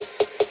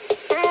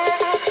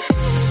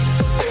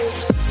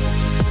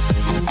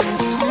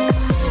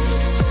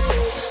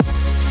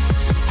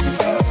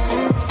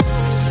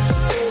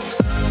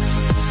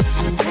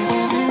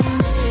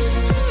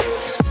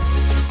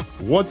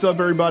What's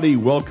up, everybody?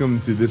 Welcome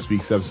to this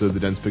week's episode of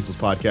the Dense Pixels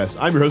Podcast.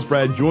 I'm your host,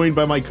 Brad, joined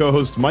by my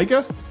co-hosts,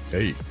 Micah.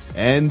 Hey.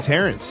 And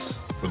Terrence.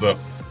 What's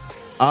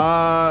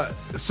up?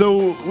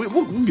 So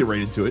we'll get right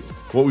into it.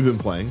 What we've been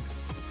playing.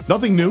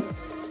 Nothing new.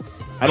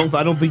 I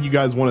don't think you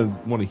guys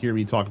want to hear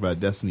me talk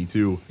about Destiny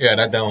 2. Yeah,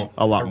 that don't.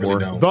 A lot really more.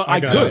 Don't. But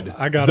I could.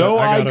 I just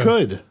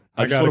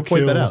want to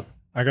point that out.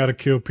 I got to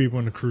kill people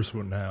in the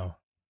Crucible now,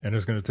 and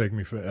it's going to take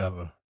me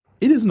forever.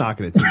 It is not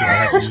going to take I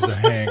have to use a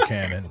hand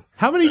cannon.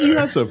 How many do you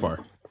have so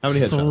far? How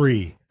many headshots?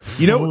 Three.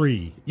 You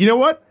know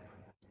what?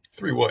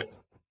 3 what?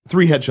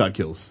 3 headshot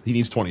kills. He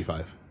needs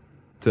 25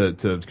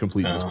 to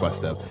complete this quest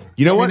step.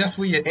 You know what? That's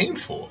what you aim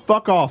for.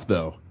 Fuck off,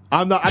 though.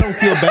 I don't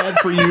feel bad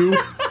for you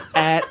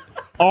at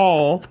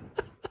all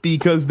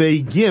because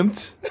they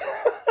gimped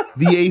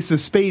the Ace of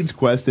Spades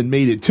quest and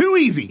made it too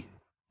easy.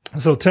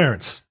 So,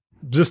 Terrence,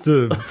 just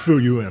to fill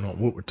you in on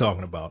what we're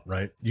talking about,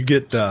 right? You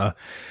get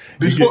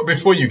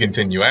Before you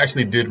continue, I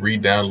actually did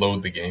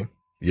re-download the game.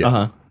 Yeah.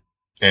 Uh-huh.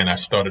 And I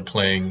started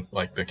playing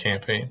like the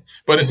campaign,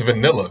 but it's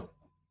vanilla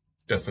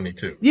Destiny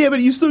 2. Yeah,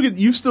 but you're still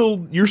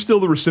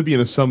the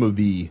recipient of some of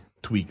the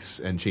tweaks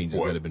and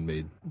changes that have been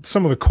made.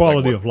 Some of the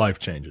quality of life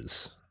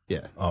changes.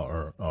 Yeah,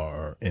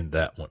 are in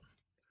that one.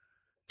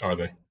 Are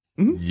they?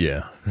 Mm-hmm.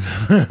 Yeah.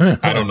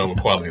 I don't know what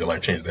quality of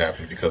life changes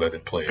happened because I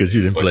didn't play it. Because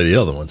you didn't play the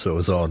other one, so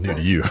it's all new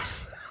to you.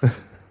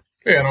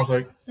 Yeah, and I was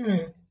like,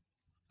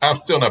 I'm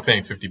still not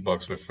paying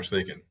 $50 for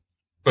Forsaken,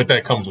 but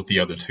that comes with the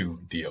other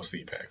 2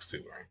 DLC packs too,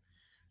 right?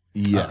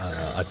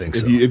 Yes, I think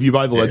so. If you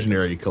buy the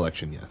Legendary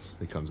Collection, yes,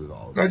 it comes with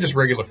all of it. Not just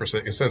regular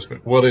Forsaken. It says,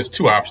 well, there's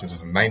 2 options.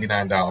 It's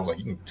 $99. Like,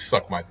 you can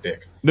suck my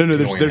dick. No,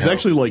 there's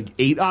actually like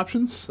 8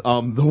 options. The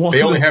one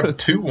they only have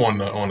 2 on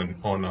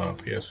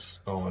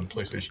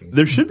PlayStation.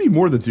 There should be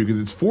more than 2 because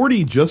it's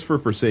 $40 just for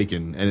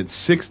Forsaken and it's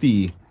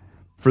 $60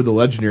 for the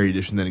Legendary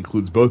Edition that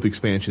includes both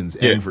expansions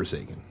and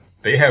Forsaken.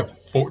 They have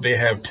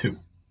 2.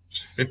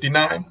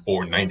 $59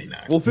 or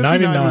 $99. Well,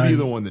 $59 would be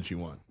the one that you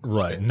want.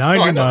 Right.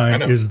 $99 I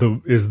know.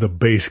 is the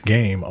base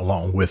game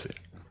along with it.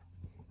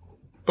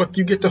 But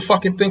you get the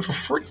fucking thing for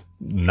free.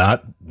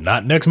 Not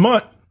next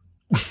month.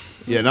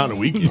 Yeah, not in a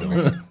week, you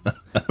know.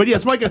 But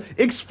yes, Micah,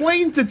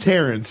 explain to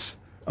Terrence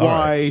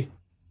why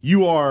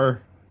you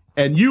are,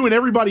 and you and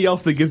everybody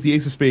else that gets the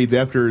Ace of Spades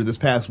after this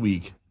past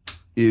week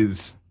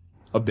is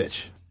a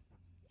bitch.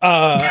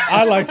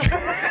 I like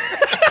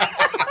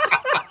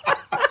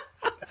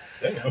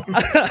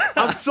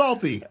I'm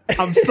salty,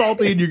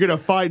 and you're going to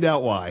find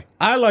out why.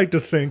 I like to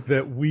think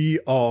that we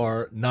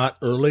are not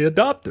early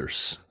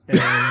adopters. And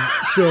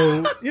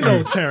so,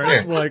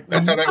 Terrence,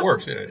 that's how that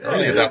works. Yeah.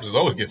 Early adopters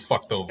always get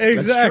fucked over.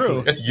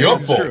 Exactly. That's your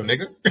fault,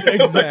 nigga.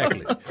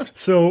 Exactly.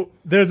 So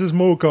there's this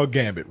mode called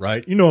Gambit,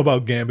 right? You know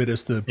about Gambit.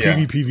 It's the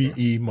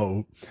PvPvE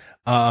mode.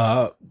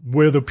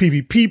 Where the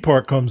PvP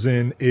part comes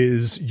in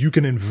is you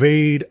can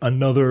invade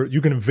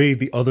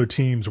the other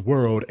team's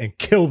world and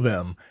kill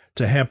them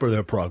to hamper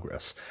their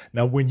progress.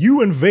 Now, when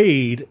you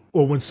invade,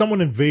 or when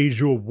someone invades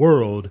your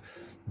world,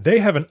 they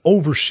have an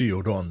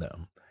overshield on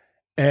them,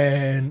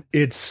 and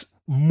it's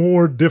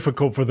more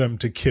difficult for them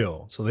to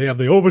kill. So they have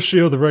the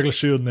overshield, the regular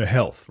shield, and their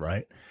health,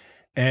 right?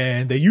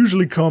 And they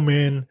usually come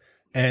in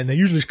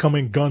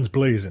guns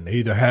blazing. They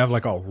either have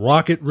like a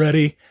rocket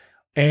ready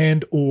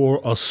and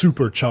or a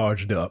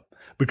supercharged up,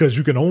 because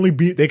they can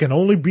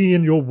only be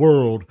in your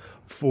world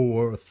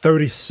for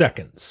 30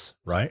 seconds,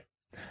 right?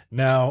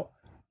 Now,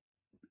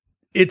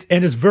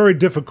 it's very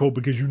difficult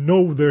because you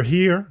know they're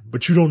here,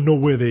 but you don't know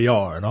where they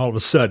are. And all of a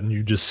sudden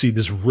you just see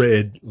this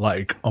red,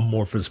 like,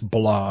 amorphous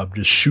blob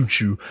just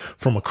shoot you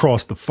from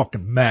across the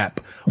fucking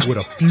map with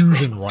a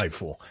fusion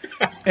rifle.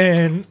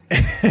 And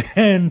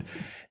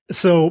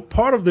so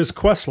part of this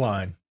quest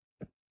line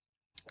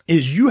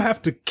is you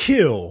have to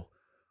kill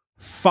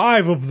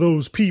 5 of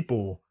those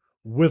people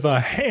with a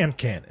hand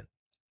cannon.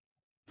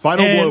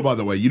 Final blow, by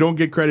the way. You don't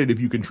get credit if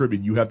you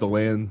contribute. You have to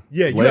land.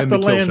 Yeah, you have to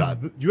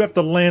land. You have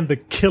to land the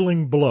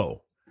killing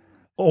blow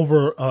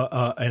over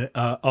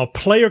a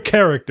player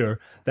character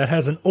that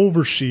has an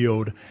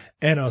overshield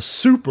and a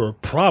super,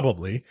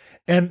 probably,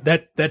 and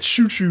that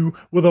shoots you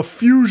with a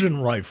fusion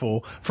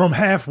rifle from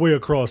halfway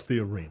across the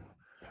arena.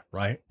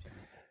 Right?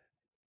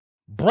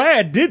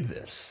 Brad did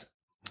this.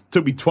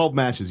 Took me 12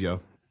 matches, yo.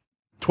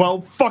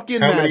 12 fucking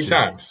matches. How many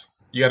times?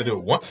 You got to do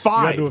it once.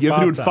 5. You have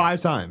to do it 5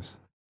 times.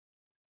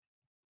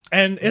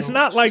 And it's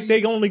not like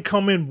they only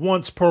come in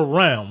once per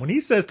round. When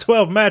he says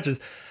 12 matches,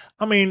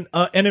 I mean,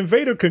 an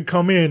invader could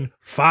come in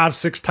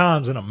 5-6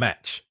 times in a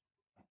match.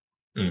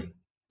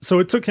 So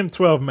it took him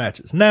 12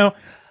 matches. Now,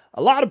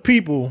 a lot of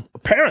people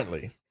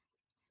apparently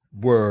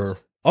were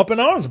up in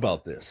arms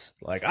about this.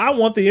 Like, I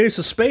want the Ace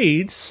of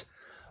Spades,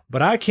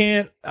 but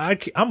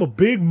I'm a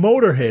big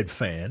Motorhead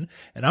fan,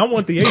 and I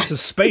want the Ace of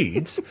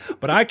Spades,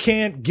 but I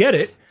can't get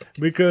it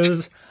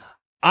because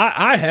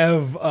I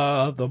have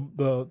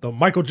the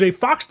Michael J.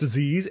 Fox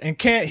disease and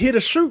can't hit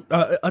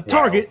a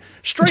target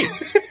straight.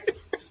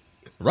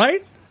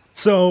 Right?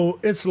 So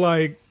it's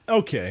like,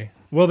 okay.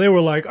 Well, they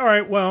were like, all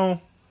right,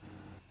 well,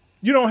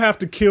 you don't have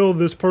to kill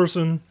this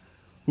person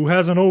who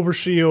has an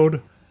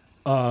overshield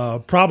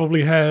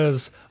probably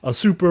has a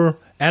super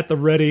at the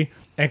ready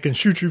and can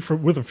shoot you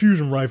with a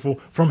fusion rifle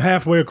from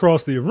halfway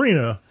across the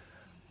arena.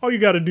 All you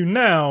got to do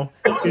now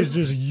is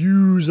just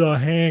use a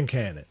hand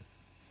cannon.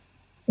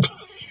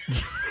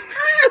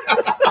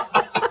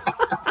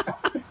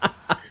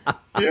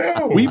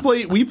 Yeah. We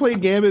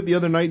played Gambit the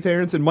other night,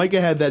 Terrence, and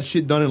Micah had that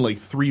shit done in like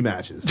 3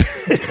 matches.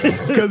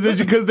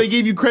 Because they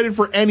gave you credit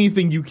for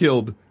anything you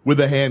killed with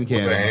a hand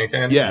cannon. With a hand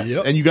cannon? Yes,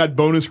 Yep. and you got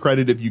bonus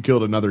credit if you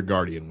killed another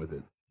Guardian with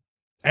it.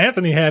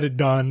 Anthony had it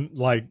done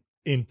like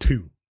in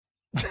 2.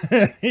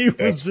 He was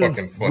That's just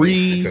fucking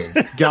funny.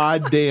 because-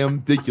 Goddamn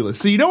ridiculous.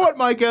 So you know what,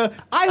 Micah?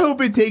 I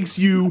hope it takes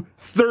you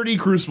 30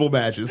 Crucible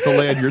matches to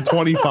land your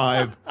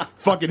 25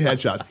 fucking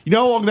headshots. You know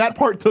how long that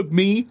part took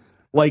me?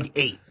 Like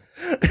 8.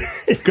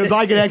 Because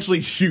I can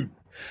actually shoot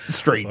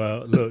straight.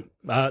 Well, look.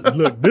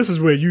 This is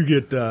where you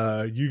get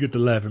to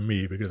laugh at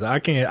me because I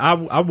can't.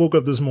 I woke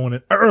up this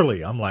morning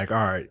early. I'm like, all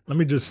right, let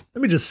me just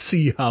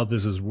see how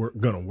this is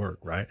gonna work.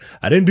 Right.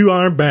 I didn't do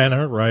Iron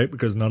Banner, right,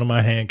 because none of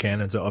my hand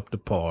cannons are up to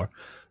par.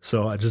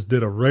 So I just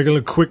did a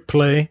regular quick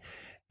play,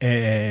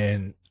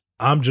 and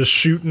I'm just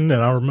shooting.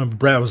 And I remember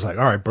Brad was like,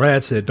 all right.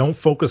 Brad said, don't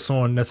focus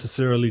on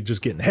necessarily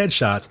just getting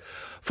headshots.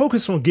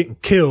 Focus on getting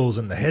kills,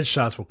 and the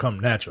headshots will come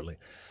naturally.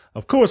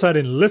 Of course, I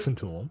didn't listen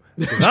to him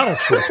because I don't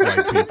trust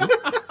white people,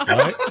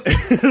 right?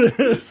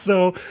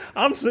 So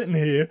I'm sitting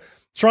here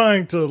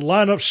trying to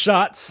line up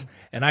shots,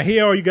 and I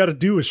hear all you got to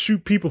do is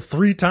shoot people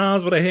 3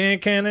 times with a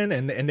hand cannon,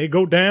 and they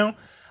go down.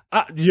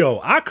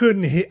 I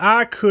couldn't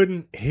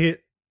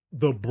hit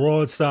the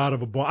broadside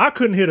of a bomb. I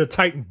couldn't hit a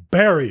Titan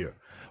barrier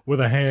with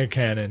a hand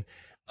cannon,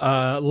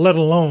 let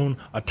alone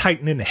a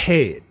Titan in the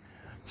head.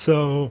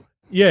 So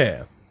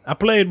yeah, I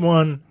played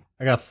one.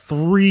 I got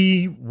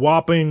 3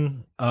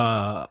 whopping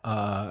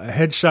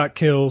headshot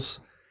kills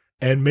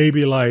and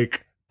maybe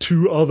like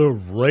 2 other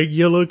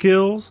regular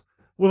kills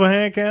with a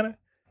hand cannon.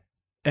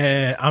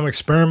 And I'm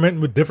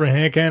experimenting with different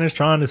hand cannons,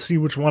 trying to see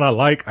which one I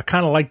like. I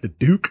kind of like the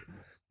Duke,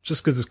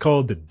 just because it's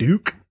called the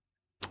Duke.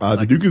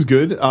 The Duke is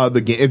good.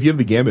 If you have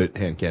the Gambit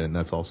hand cannon,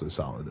 that's also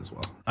solid as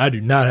well. I do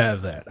not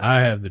have that.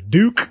 I have the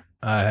Duke.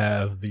 I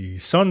have the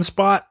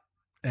Sunspot.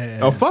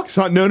 And Oh fuck!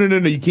 No!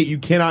 You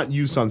cannot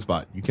use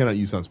Sunspot. You cannot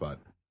use Sunspot.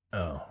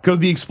 Oh, Because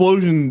the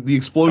explosion damage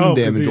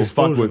the will fuck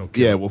explosion with will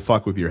kill. will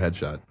fuck with your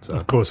headshot. So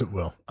of course it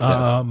will.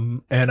 Yes.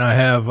 And I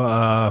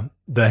have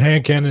the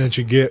hand cannon that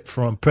you get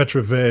from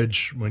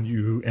Petrovej when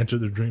you enter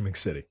the Dreaming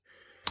City.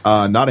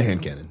 not a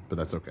hand cannon, but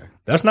that's okay.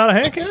 That's not a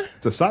hand cannon?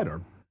 It's a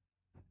sidearm.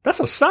 That's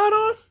a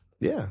sidearm?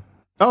 Yeah.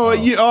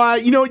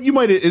 You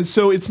might.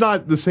 So it's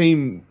not the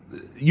same.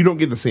 You don't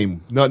get the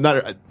same. Not.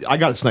 I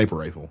got a sniper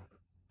rifle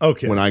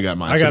Okay. when I got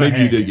mine. I So got a maybe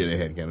you hand did cannon. get a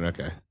hand cannon.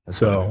 Okay.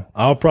 So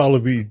I'll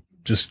probably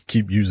just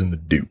keep using the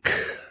Duke.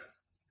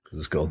 Because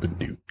it's called the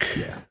Duke.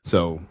 Yeah.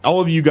 So all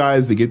of you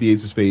guys that get the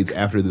Ace of Spades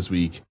after this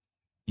week,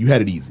 you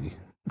had it easy.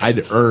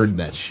 I'd earned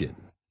that shit.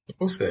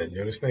 Who said,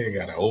 yo, this nigga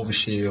got an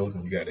overshield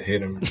and you got to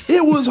hit him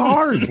It was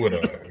hard. with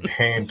a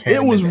hand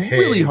cannon. It was in the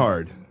really head,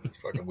 hard.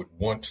 Fucking with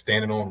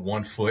standing on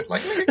 1 foot.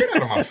 Like, nigga, get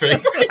out of my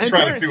face. I ain't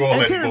trying to do all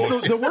that Terrence,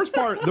 bullshit. the worst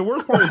part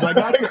is I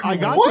got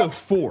to What?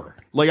 4.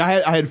 Like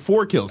I had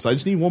 4 kills, so I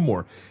just need 1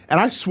 more. And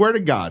I swear to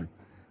God,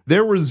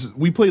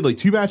 we played like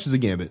 2 matches of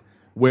Gambit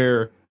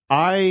where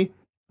I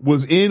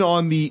was in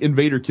on the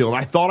invader kill and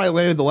I thought I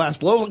landed the last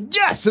blow. I was like,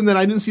 yes! And then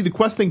I didn't see the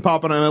quest thing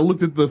pop and I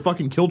looked at the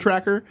fucking kill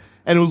tracker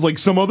and it was like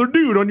some other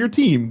dude on your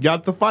team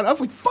got the fight. I was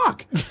like,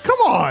 fuck! Come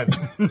on!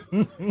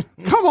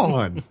 Come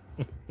on!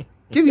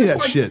 Give me that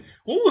Like, shit.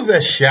 What was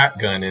that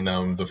shotgun in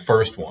the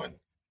first one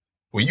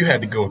where you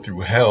had to go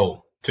through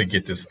hell to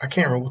get this? I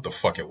can't remember what the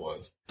fuck it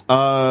was.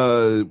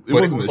 It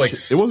wasn't a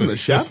specific.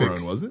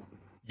 chaperone, was it?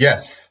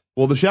 Yes.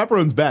 Well, the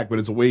chaperone's back, but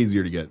it's way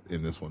easier to get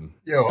in this one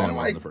Yo, than I'm it was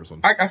like, in the first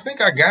one. I think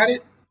I got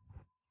it.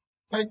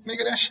 Like,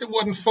 nigga, that shit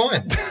wasn't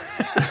fun.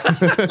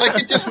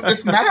 Like,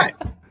 it's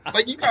not.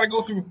 Like, you gotta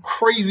go through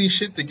crazy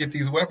shit to get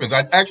these weapons.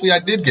 I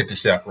did get the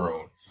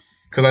chaperone.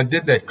 Because I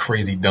did that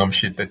crazy dumb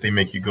shit that they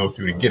make you go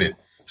through to get it.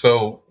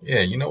 So,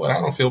 yeah, you know what? I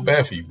don't feel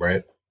bad for you,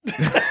 Brad.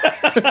 Because I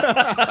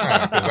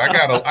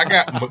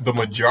got the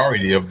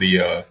majority of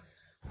the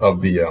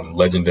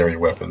legendary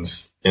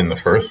weapons in the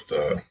first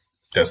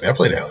Destiny. I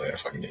played the hell out of that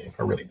fucking game.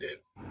 I really did.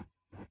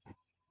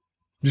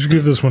 You should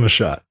give this one a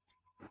shot.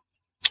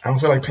 I don't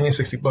feel like paying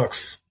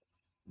 $60.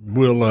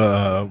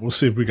 We'll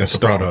see if we can That's the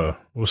start problem.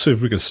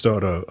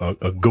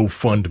 a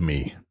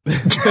GoFundMe.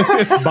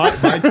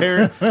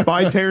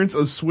 Buy Terrence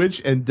a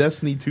Switch and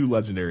Destiny 2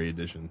 Legendary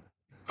Edition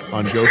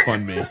on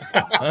GoFundMe.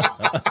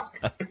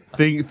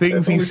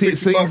 Things only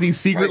 $60. he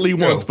secretly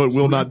Like, yo, wants but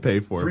will not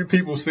pay for. 3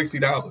 people,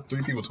 $60.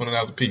 3 people,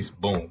 $20 a piece.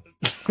 Boom.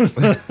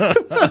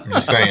 I'm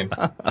just saying.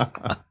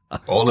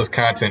 All this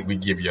content we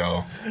give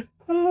y'all.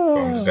 So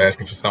I'm just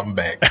asking for something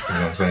back. You know what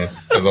I'm saying?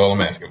 That's all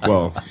I'm asking for.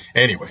 Well,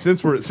 anyway,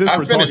 since we're I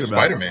talking finished about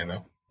Spider-Man,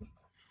 though.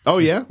 Oh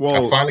yeah, I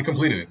well, finally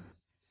completed it.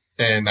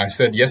 And I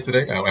said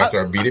yesterday,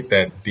 after I beat it,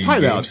 that the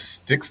Time game out.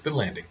 sticks the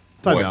landing.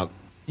 time What? out.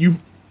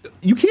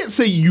 You can't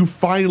say you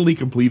finally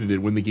completed it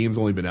when the game's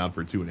only been out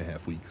for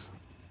 2.5 weeks.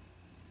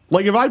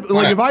 Like if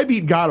I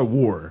beat God of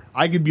War,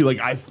 I could be like,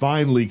 I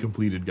finally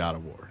completed God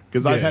of War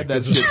because I've had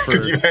that shit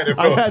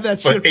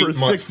for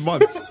 6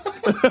 months.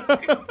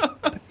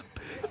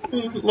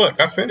 Look,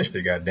 I finished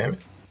it. Goddammit.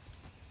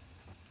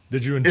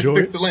 Did you It enjoy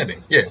sticks it? the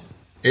landing. Yeah.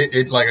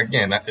 It like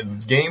again,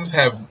 games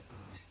have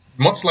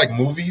much like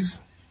movies.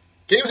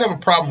 Games have a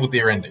problem with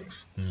their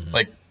endings.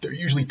 Like they're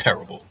usually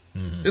terrible.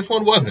 This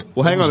one wasn't.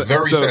 Well, hang It on. was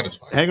very so,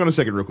 satisfying. hang on a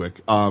second, real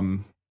quick.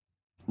 I'm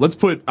going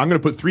to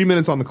put 3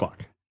 minutes on the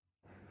clock.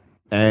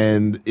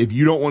 And if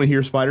you don't want to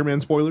hear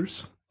Spider-Man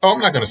spoilers, Oh, I'm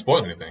not going to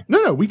spoil anything.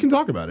 no, we can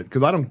talk about it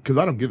because I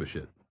don't give a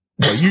shit.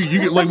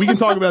 Like like we can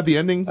talk about the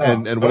ending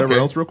and whatever okay.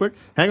 else real quick.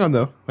 Hang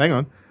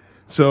on.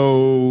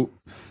 So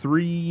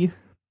 3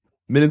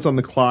 minutes on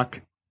the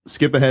clock.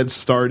 Skip ahead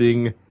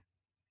starting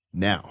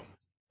now.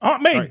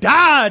 Aunt May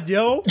died,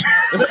 yo.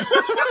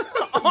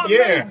 Aunt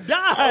Yeah. May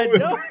died,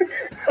 yo.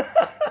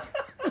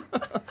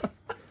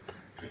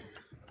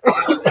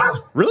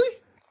 Really?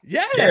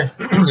 Yeah.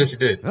 Yes, you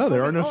did. No,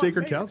 there are no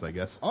sacred cows, I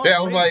guess. Aunt Yeah,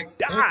 I was May like,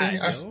 died,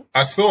 okay. yo.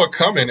 I saw it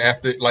coming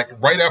after,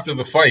 like, right after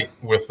the fight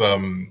with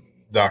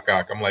Doc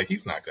Ock. I'm like,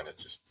 he's not gonna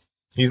just.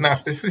 He's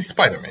not. This is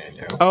Spider-Man,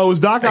 you know. Oh, is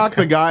Doc Ock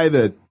the guy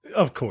that?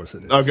 Of course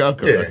it is. Okay, of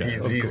course. Yeah, okay,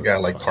 he's of got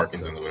course, like it's fine,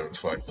 Parkinson's or whatever the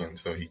fuck, and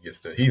so he gets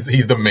the. He's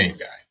the main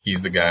guy.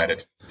 He's the guy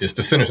that it's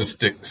the Sinister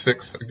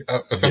Six,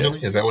 essentially.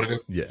 Yeah. Is that what it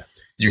is? Yeah.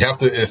 You have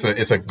to.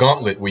 It's a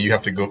gauntlet where you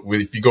have to go.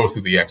 If you go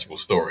through the actual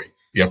story,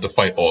 you have to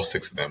fight all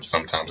 6 of them.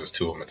 Sometimes it's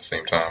 2 of them at the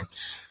same time.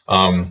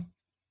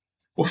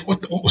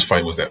 What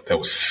fight was that? That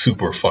was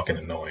super fucking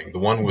annoying. The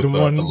one with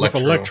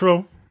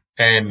Electro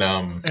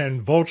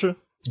and Vulture.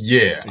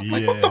 yeah. I'm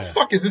like, what the Yeah.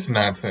 fuck is this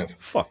nonsense?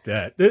 Fuck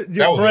that.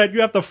 was Brad,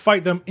 you have to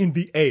fight them in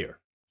the air.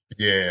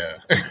 Yeah,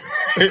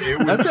 it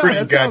was That pretty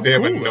sounds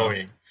goddamn cool, though.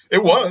 annoying.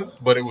 It was,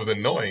 but it was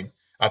annoying.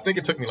 I think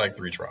it took me like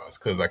 3 tries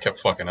because I kept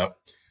fucking up.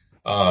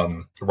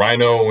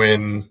 Rhino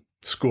and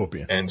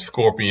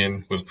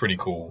Scorpion was pretty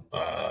cool.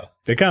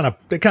 They kind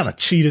of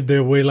cheated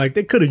their way. Like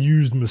they could have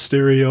used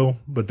Mysterio,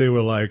 but they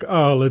were like,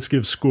 "Oh, let's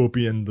give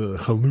Scorpion the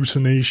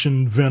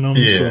hallucination venom."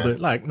 Yeah. So they're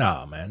like,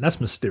 "Nah, man, that's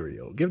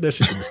Mysterio. Give that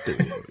shit to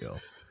Mysterio, yo."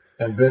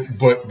 And then,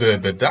 but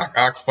the Doc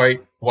Ock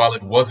fight, while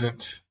it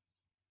wasn't,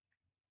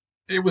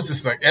 it was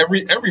just like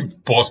every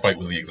boss fight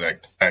was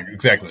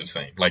exactly the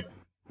same. Like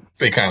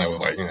they kind of was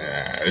like,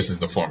 nah, this is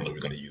the formula we're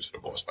going to use for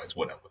the boss fights,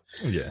 whatever.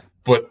 Yeah.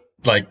 But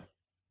like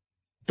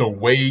the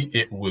way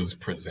it was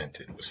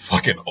presented was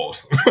fucking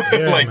awesome.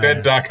 Yeah, like man.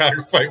 that Doc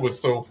Ock fight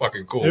was so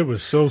fucking cool. It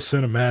was so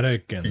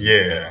cinematic and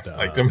Yeah,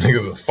 like them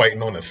niggas are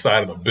fighting on the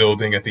side of the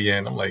building at the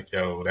end. I'm like,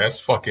 yo, that's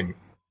fucking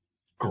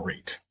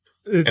great.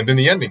 And then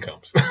the ending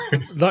comes.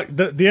 like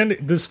the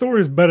end. The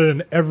story is better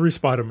than every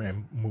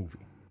Spider-Man movie.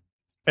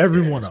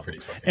 Every one of them.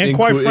 And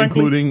quite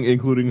frankly,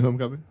 including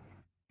Homecoming.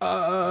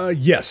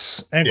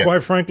 yes. And Yeah.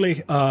 quite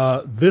frankly,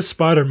 this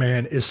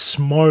Spider-Man is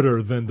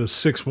smarter than the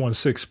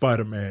 616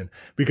 Spider-Man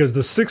because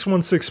the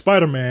 616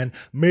 Spider-Man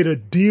made a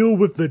deal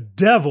with the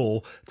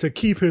devil to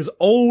keep his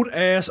old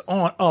ass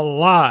aunt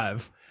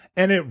alive,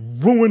 and it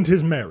ruined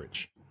his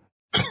marriage.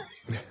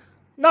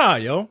 Nah,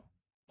 yo.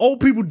 Old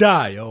people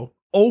die, yo.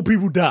 Old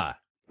people die.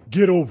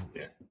 Get over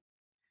it.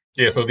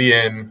 Yeah, so the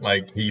end,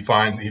 like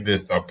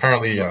this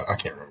apparently I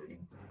can't remember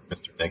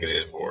Mr.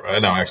 Negative or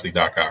no, actually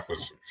Doc Ock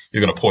was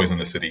you're gonna poison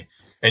the city,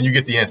 and you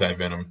get the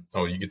anti-venom,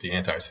 or you get the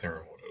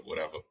anti-serum or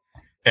whatever,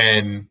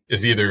 and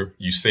it's either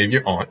you save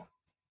your aunt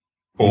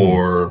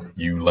or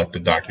you let the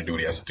doctor do what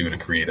he has to do to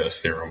create a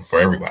serum for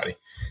everybody.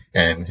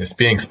 And his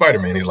being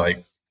Spider-Man, he's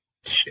like,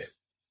 shit,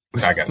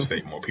 I gotta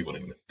save more people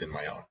than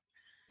my aunt.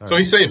 So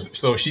he saves her,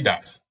 so she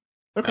dies.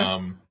 Okay.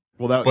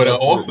 Well, but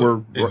that's,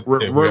 also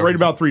we're right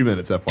about 3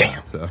 minutes.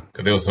 FYI. So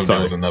because there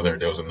was another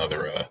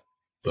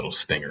little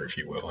stinger, if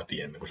you will, at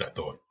the end, which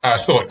I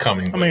saw it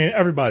coming. I mean,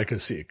 everybody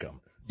could see it coming.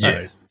 Yeah.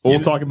 Right. we'll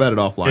talk about it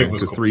offline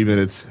was because cool. 3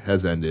 minutes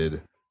has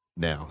ended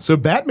now. So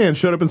Batman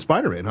showed up in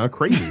Spider-Man, huh?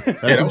 Crazy. That's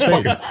That was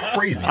insane. fucking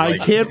crazy. I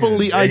Like,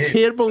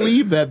 can't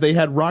believe that they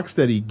had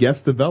Rocksteady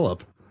guest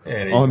develop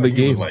on the he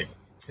game. was like,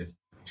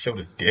 showed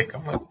his dick.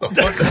 I'm like, what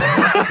the fuck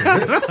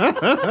is this?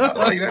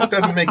 Like, that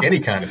doesn't make any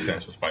kind of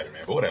sense for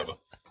Spider-Man, but whatever.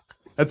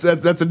 That's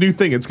a new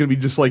thing. It's going to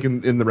be just like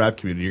in the rap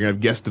community. You're going to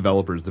have guest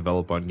developers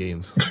develop on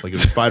games, like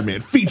it's Spider-Man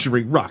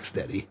featuring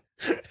Rocksteady.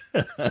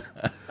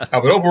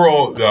 But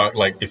overall,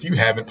 like if you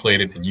haven't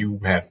played it and you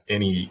have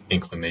any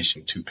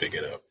inclination to pick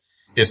it up,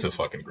 it's a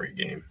fucking great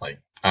game. Like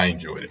I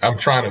enjoyed it. I'm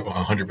trying to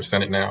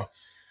 100% it now.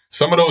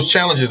 Some of those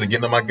challenges are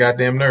getting on my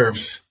goddamn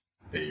nerves.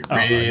 They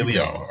really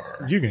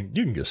are. You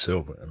can get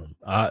silver in them.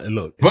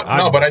 Look, But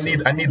I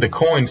need the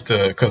coins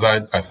because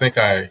I think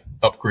I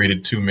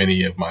upgraded too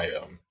many of my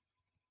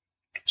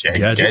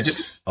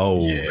gadgets.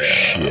 Oh Yeah.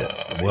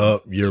 shit!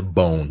 Well, you're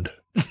boned.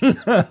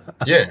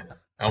 Yeah,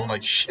 I'm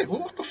like shit.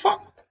 What the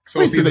fuck?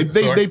 Wait, so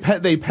it's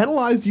they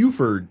penalized you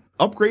for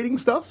upgrading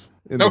stuff?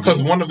 no,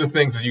 because one of the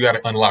things is you got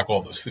to unlock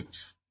all the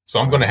suits. So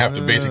I'm going to have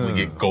to basically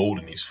get gold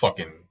in these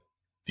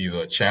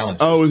challenges.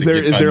 Oh, is to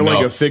there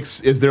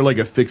get like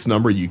a fixed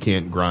number you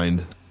can't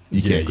grind?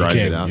 You can't grind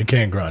it out. You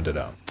can't grind it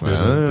out.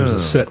 There's a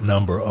set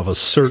number of a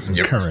certain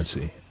Yep.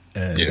 currency.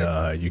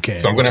 and you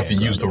can't. So I'm going to have to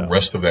grind use it the out.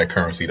 rest of that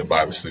currency to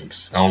buy the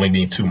suits. I only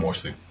need 2 more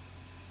suits.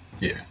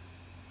 Yeah.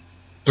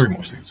 3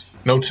 more suits.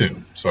 No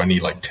 2. So I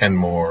need like 10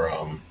 more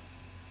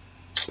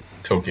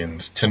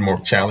tokens, 10 more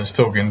challenge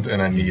tokens,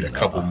 and I need a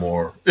couple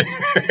more.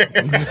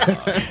 and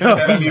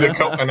I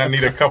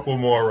need a couple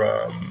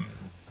more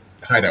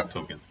hideout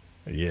tokens.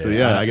 Yeah, So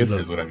yeah, I guess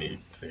That's what I need.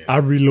 So, yeah. I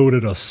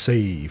reloaded a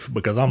save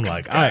because I'm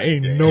like, I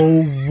ain't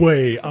no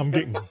way I'm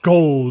getting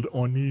gold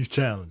on these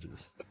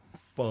challenges.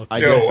 Fuck. I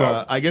Yo,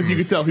 guess I guess you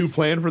could tell who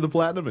planned for the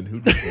platinum and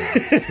who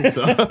didn't.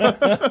 So,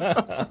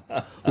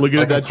 looking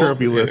at that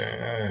trophy list.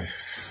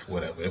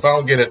 Whatever. If I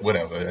don't get it,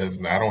 whatever.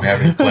 I don't have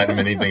any platinum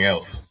in anything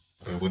else.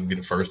 It wouldn't be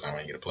the first time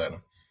I get a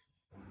platinum.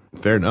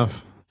 Fair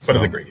enough. But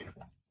it's a great game.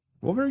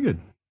 Well, very good.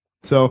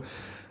 So,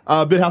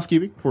 a bit of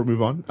housekeeping before we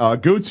move on.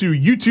 Go to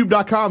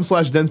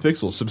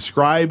youtube.com/DensePixels.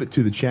 Subscribe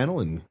to the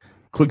channel and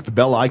click the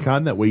bell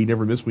icon. That way you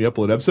never miss when we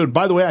upload an episode.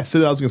 By the way, I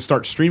said I was going to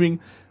start streaming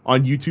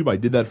on YouTube. I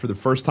did that for the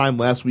first time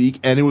last week,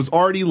 and it was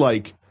already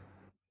like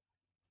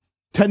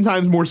 10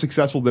 times more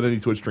successful than any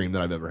Twitch stream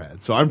that I've ever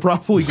had. So I'm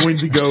probably going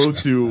to go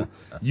to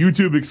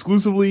YouTube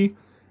exclusively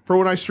for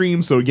when I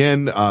stream. So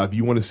again, if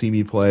you want to see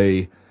me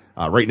play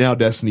right now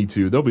Destiny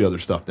 2, there'll be other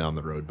stuff down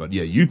the road. But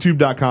yeah,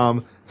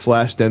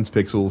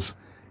 youtube.com/DensePixels.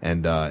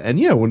 And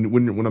yeah,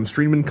 when I'm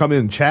streaming, come in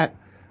and chat.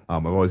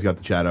 I've always got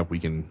the chat up. We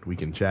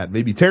can chat.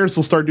 Maybe Terrence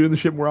will start doing the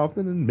shit more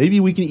often, and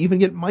maybe we can even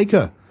get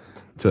Micah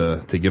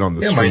to get on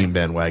the stream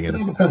bandwagon.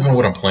 It depends on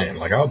what I'm playing.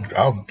 Like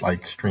I'll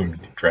like stream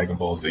Dragon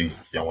Ball Z if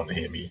y'all want to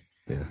hear me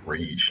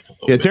rage.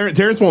 Yeah,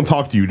 Terrence won't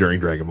talk to you during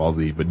Dragon Ball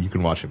Z, but you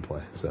can watch him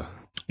play. So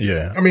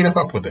Yeah. I mean, if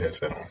I put the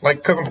headset on, like,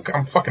 because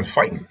I'm fucking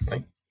fighting.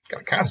 Like,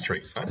 gotta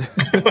concentrate, son.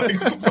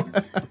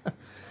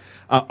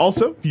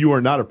 Also, if you are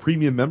not a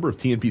premium member of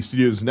TNP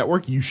Studios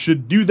Network, you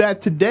should do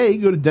that today.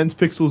 Go to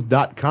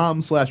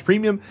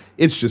densepixels.com/premium.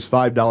 It's just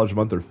 $5 a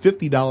month or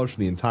 $50 for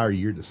the entire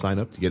year to sign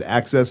up to get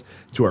access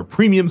to our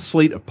premium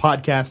slate of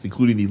podcasts,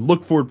 including the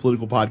Look Forward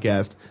Political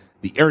Podcast,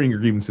 the Airing Your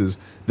Grievances,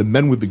 the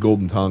Men with the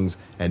Golden Tongues,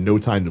 and No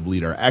Time to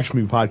Bleed, our action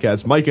movie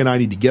podcast. Mike and I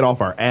need to get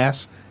off our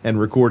ass and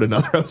record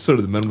another episode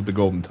of the Men with the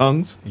Golden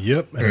Tongues.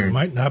 Yep, and it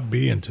might not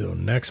be until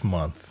next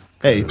month.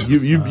 Hey,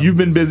 you've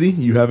been busy.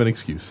 You have an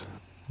excuse.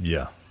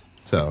 Yeah.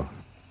 So,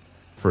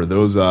 for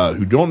those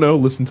who don't know,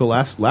 listen to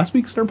last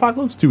week's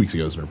Nerdpocalypse, 2 weeks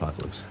ago's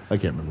Nerdpocalypse. I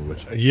can't remember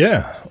which.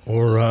 Yeah,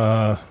 or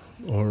I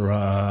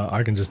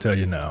can just tell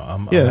you now.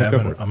 I'm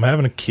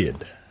having a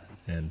kid.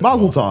 And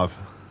Mazel tov.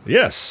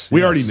 Yes,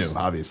 We already knew,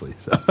 obviously.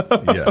 So.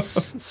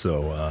 Yes.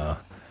 So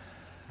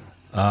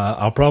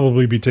I'll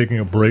probably be taking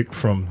a break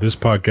from this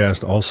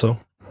podcast also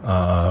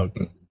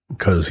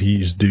because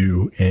he's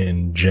due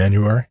in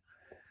January.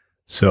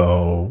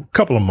 So a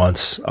couple of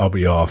months I'll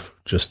be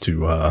off just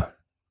to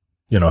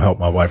help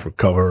my wife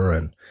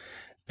recover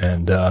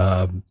and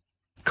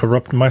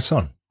corrupt my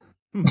son.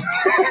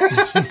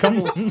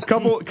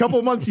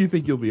 couple months you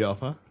think you'll be off,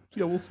 huh?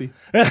 Yeah, we'll see.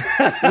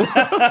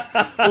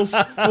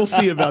 We'll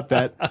see about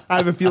that. I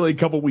have a feeling a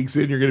couple weeks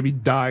in, you're going to be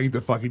dying to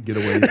fucking get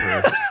away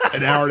for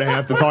an hour and a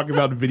half to talk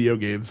about video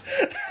games,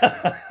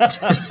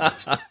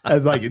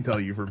 as I can tell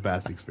you from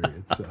past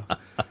experience. So.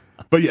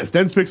 But yes,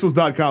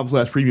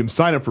 densepixels.com/premium.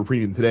 Sign up for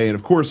premium today. And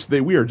of course,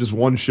 we are just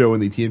one show in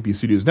the TNP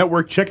Studios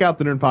network. Check out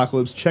the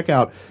Nerdpocalypse. Check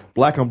out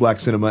Black on Black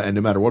Cinema. And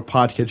no matter what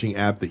podcatching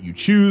app that you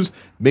choose,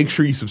 make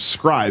sure you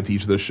subscribe to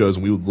each of those shows,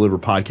 and we will deliver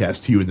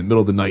podcasts to you in the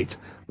middle of the night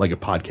like a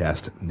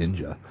podcast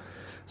ninja.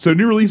 So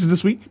new releases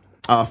this week.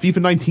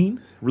 FIFA 19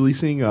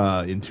 releasing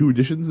in 2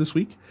 editions this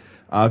week.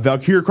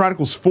 Valkyria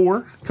Chronicles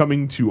 4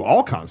 coming to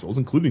all consoles,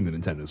 including the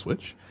Nintendo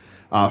Switch.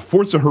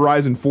 Forza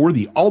Horizon 4,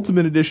 the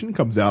Ultimate Edition,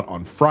 comes out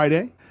on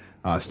Friday.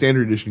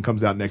 Standard Edition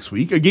comes out next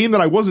week. A game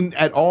that I wasn't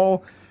at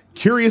all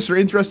curious or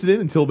interested in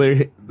until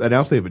they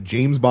announced they have a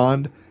James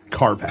Bond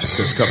car pack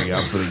that's coming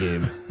out for the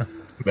game.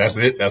 That's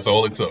it. That's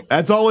all it took.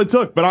 That's all it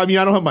took. But I mean,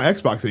 I don't have my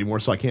Xbox anymore,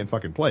 so I can't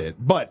fucking play it.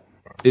 But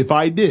if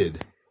I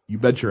did, you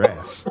bet your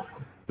ass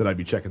that I'd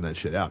be checking that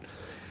shit out.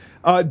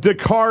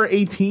 Dakar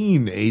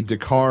 18, a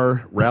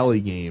Dakar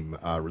rally game,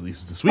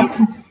 releases this week.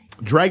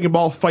 Dragon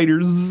Ball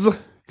FighterZ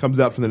comes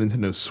out for the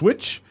Nintendo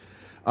Switch.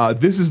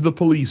 This is the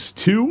Police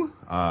 2,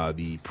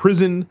 the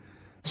prison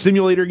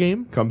simulator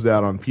game, comes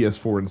out on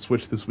PS4 and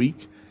Switch this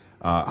week.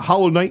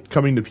 Hollow Knight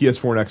coming to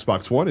PS4 and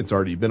Xbox One. It's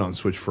already been on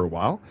Switch for a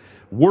while.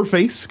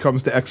 Warface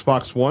comes to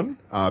Xbox One.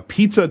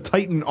 Pizza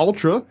Titan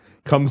Ultra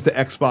comes to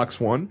Xbox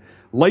One.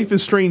 Life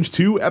is Strange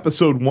 2,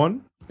 Episode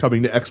 1,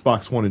 coming to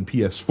Xbox One and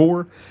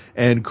PS4.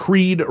 And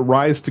Creed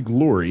Rise to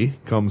Glory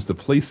comes to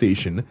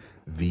PlayStation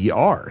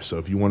VR. So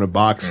if you want to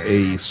box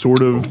a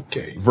sort of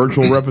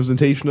virtual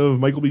representation of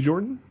Michael B.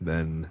 Jordan,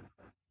 then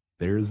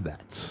there's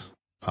that.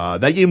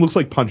 That game looks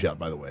like Punch-Out,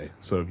 by the way.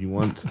 So if you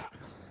want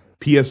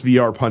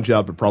PSVR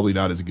Punch-Out, but probably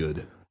not as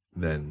good,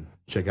 then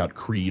check out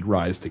Creed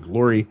Rise to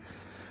Glory.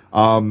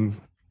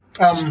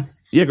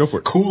 Yeah, go for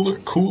it.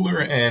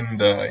 Cooler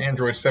and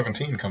Android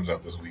 17 comes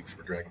out this week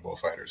for Dragon Ball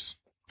FighterZ.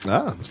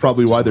 That's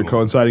probably why they're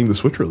coinciding the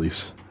Switch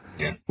release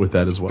with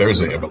that as well.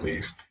 Thursday, I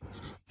believe.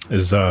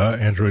 Is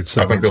Android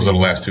 17? I think those are the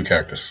last two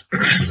characters.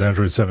 Is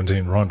Android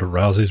 17 Ronda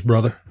Rousey's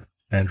brother?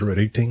 Android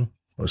 18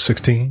 or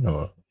 16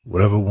 or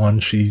whatever one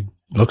she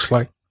looks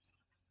like?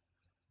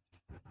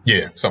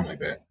 Yeah, something like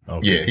that.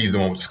 Okay. Yeah, he's the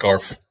one with the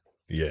scarf.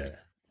 Yeah.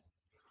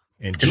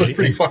 And He looks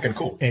pretty fucking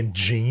cool. And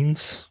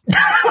jeans.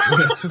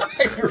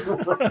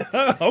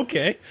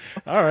 Okay.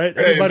 All right.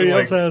 Hey, Everybody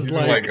like- else has he's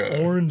like, like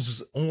a-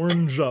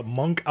 orange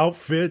monk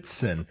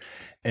outfits and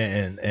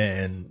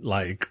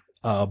like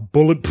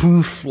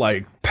bulletproof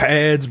like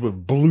pads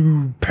with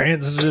blue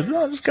pants. And shit.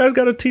 Oh, this guy's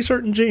got a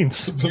t-shirt and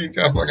jeans. He's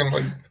got fucking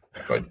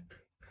like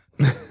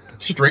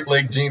straight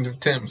leg jeans and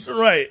Timbs.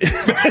 Right.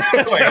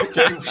 Like,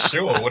 okay,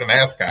 sure, what an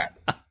ascot.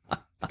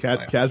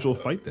 It's casual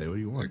fight day. What do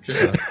you want?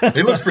 Okay.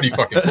 He looks pretty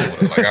fucking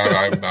cool. Like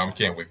I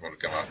can't wait for him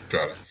to come out and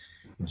try to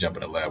jump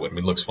in the lab with him.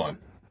 It looks fun.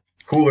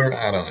 Cooler,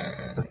 I don't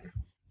know.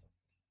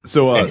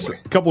 So, Anyway. so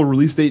a couple of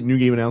release date and new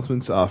game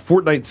announcements.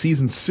 Fortnite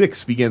Season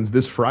 6 begins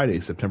this Friday,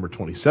 September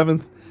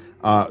 27th.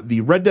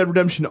 The Red Dead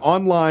Redemption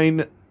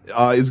Online is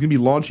going to be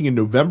launching in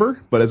November,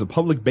 but as a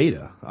public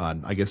beta.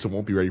 I guess it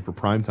won't be ready for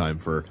prime time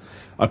for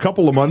a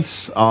couple of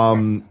months.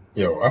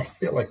 Yo, I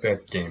feel like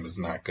that game is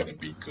not going to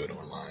be good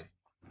online.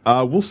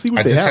 We'll see what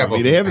I they just have. have I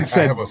mean, a- they haven't I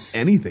said have a-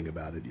 anything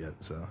about it yet.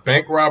 So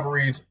Bank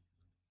robberies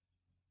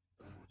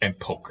and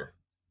poker.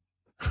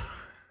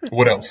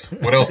 What else?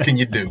 What else can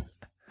you do?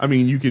 I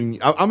mean, you can.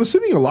 I'm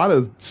assuming a lot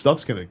of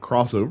stuff's going to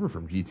cross over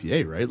from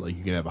GTA, right? Like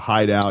you can have a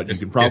hideout. You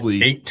can probably.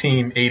 It's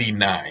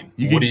 1889.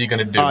 You What can- are you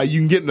going to do? You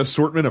can get an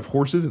assortment of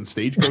horses and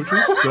stagecoaches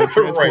to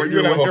transport Right,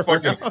 your you have way a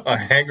fucking around. a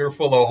hangar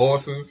full of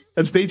horses.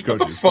 And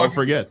stagecoaches. fuck? Don't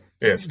forget.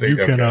 Yeah, You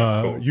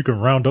can you can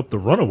round up the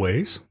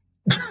runaways.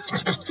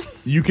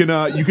 You can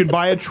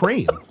buy a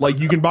train. Like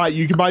you can buy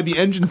the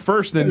engine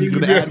first, then you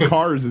can add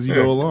cars as you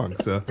go along.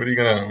 So What are you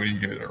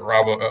gonna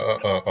rob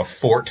a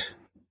fort?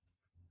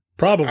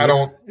 Probably. I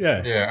don't.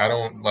 Yeah. Yeah, I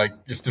don't like.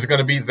 It's just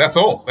gonna be. That's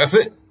all. That's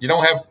it. You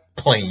don't have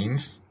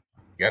planes.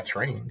 You got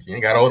trains. You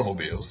ain't got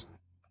automobiles.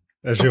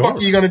 That's What the your fuck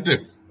horse. are you gonna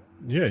do?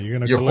 Yeah, you're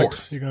gonna Your collect.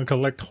 horse. You're gonna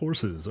collect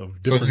horses of So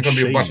different it's gonna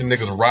be a bunch of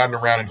shades. niggas riding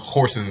around in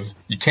horses.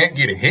 You can't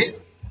get a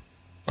hit.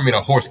 I mean,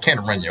 a horse can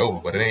run you over,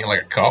 but it ain't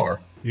like a car.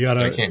 You I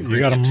gotta can't you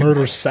gotta create too murder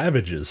much.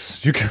 savages.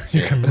 You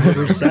can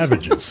murder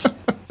savages.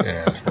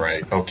 Yeah,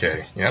 right.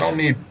 Okay. Yeah, I don't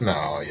need.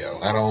 No, yo,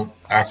 I don't.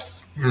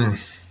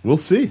 we'll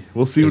see.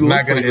 We'll see It's what it not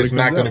looks gonna. like when It's it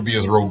not comes gonna out. be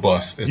as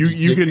robust.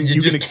 You can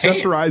just can't.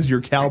 accessorize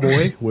your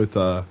cowboy with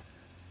all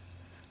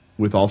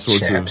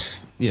sorts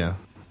Chaps. of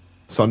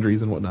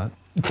sundries and whatnot,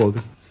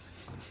 clothing.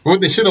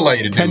 What they should allow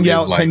you to do 10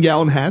 is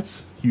gallon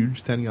hats,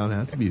 huge 10-gallon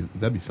hats.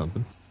 That'd be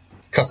something.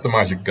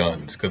 customize your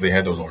guns because they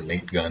had those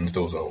ornate guns.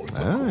 Those are always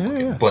look cool yeah,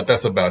 looking. yeah. But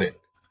that's about it.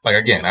 Like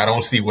again, I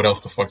don't see what else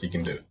the fuck you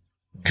can do.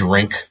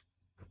 Drink,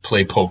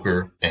 play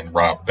poker, and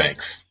rob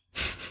banks.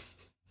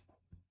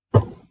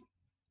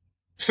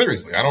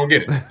 Seriously, I don't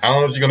get it. I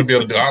don't know what you're gonna be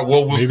able to do.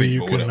 We'll Maybe see. you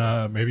But can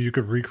whatever. maybe you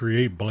could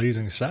recreate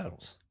Blazing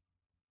Saddles.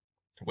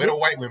 Where the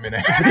white women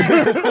at?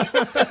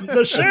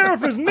 The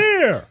sheriff is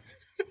near.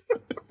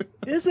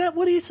 Is that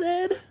what he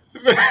said?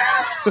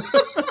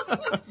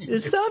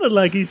 It sounded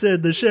like he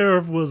said the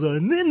sheriff was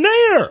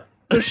near.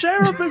 The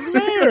sheriff is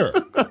near.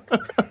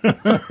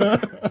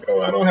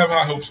 Oh, I don't have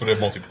high hopes for the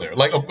multiplayer.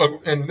 Like,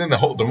 and then the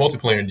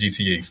multiplayer in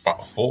GTA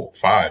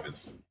 5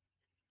 is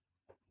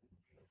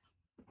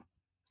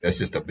that's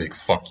just a big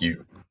fuck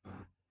you.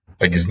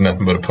 Like, it's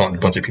nothing but a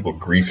bunch of people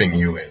griefing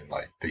you, and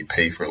like they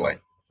pay for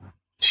like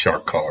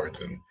shark cards,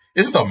 and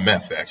it's just a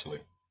mess. Actually,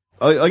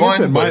 Like I Fun,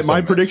 said, but my it's a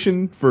mess.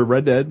 prediction for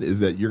Red Dead is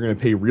that you're going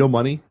to pay real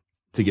money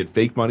to get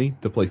fake money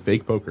to play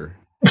fake poker.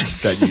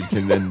 That you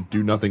can then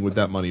do nothing with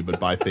that money but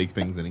buy fake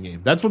things in a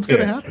game. That's what's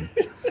going to Yeah. happen.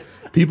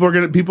 People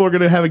are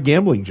gonna have a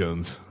gambling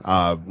Jones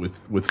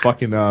with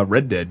fucking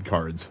Red Dead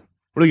cards.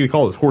 What are they going to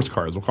call this? Horse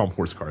cards. We'll call them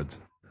horse cards.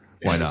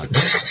 Why not?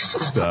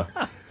 So,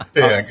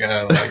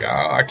 yeah, like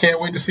I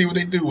can't wait to see what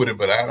they do with it,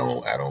 but I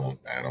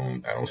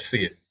don't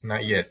see it.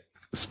 Not yet.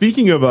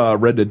 speaking of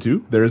Red Dead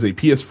 2, there is a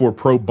PS4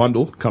 Pro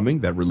bundle coming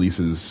that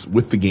releases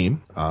with the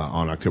game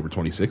on October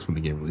 26th when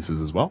the game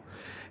releases as well.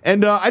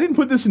 And I didn't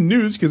put this in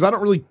news because I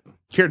don't really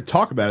care to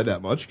talk about it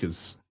that much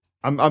because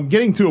I'm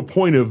getting to a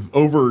point of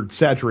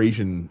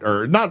oversaturation,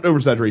 or not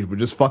oversaturation, but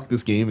just fuck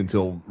this game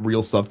until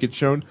real stuff gets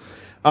shown.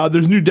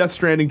 There's a new Death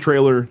Stranding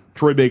trailer.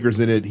 Troy Baker's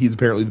in it. He's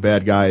apparently the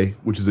bad guy,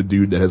 which is a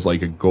dude that has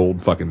like a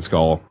gold fucking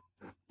skull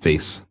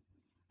face.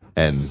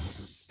 And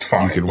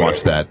Fine, you can watch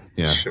whatever. that.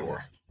 Yeah.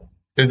 Sure.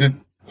 Is it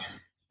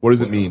What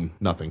does it mean?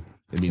 Nothing.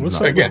 It means What's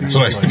nothing. again? These,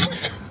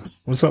 Like,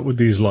 What's up with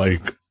these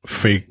like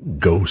fake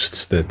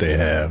ghosts that they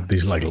have?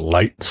 These like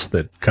lights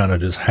that kind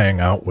of just hang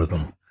out with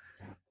them.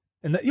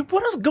 And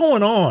what is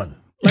going on?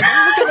 Like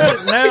I'm looking at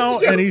it now,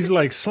 and he's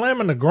like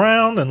slamming the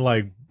ground, and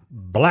like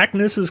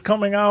blackness is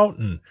coming out,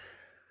 and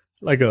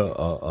like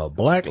a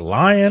black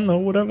lion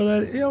or whatever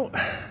that.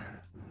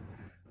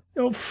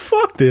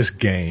 Fuck this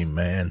game,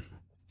 man.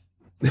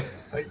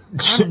 I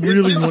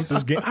really want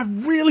this game. I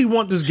really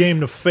want this game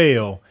to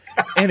fail,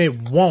 and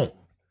it won't.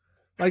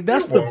 Like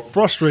that's the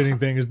frustrating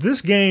thing is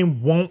this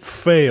game won't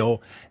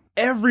fail.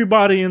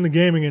 Everybody in the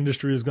gaming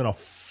industry is gonna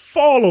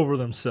fall over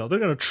themselves. They're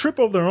going to trip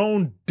over their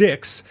own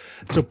dicks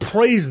to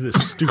praise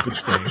this stupid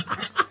thing.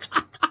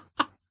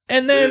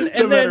 And then,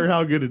 no matter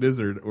how good it is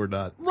or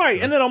not.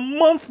 Right. And then a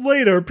month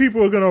later,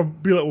 people are going to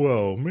be like,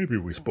 well, maybe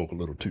we spoke a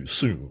little too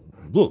soon.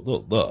 Blah, blah,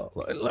 blah.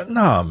 Like,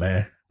 nah,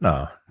 man.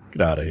 Nah.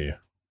 Get out of here.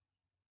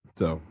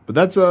 So, but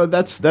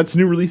that's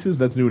new releases.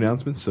 That's new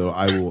announcements. So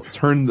I will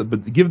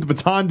give the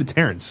baton to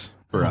Terrence.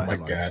 Oh my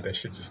God, that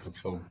shit just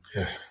looks so.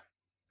 Yeah.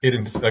 It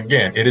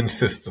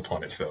insists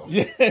upon itself.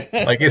 Yeah.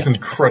 Like it's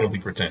incredibly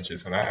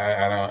pretentious, and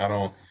I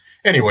don't.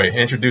 Anyway,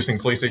 introducing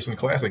PlayStation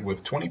Classic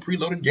with 20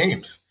 preloaded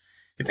games.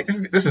 You think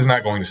this is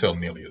not going to sell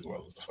nearly as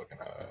well as the fucking?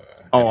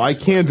 I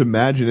can't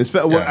imagine.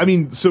 I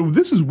mean, so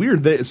this is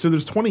weird. So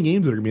there's 20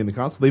 games that are going to be in the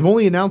console. They've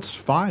only announced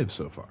 5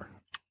 so far.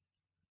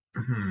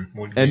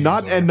 And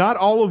not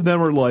all of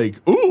them are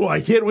like, ooh,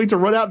 I can't wait to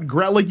run out and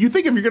grab. Like you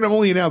think if you're going to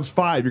only announce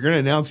 5, you're going to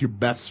announce your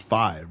best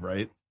 5,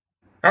 right?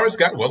 It's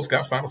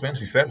got Final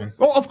Fantasy 7.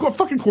 Well, of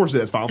course it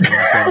has Final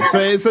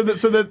Fantasy 7.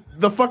 so that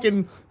the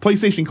fucking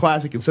PlayStation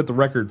Classic can set the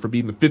record for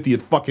being the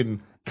 50th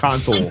fucking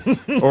console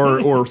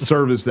or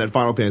service that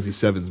Final Fantasy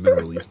 7's been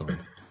released on.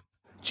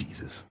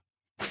 Jesus.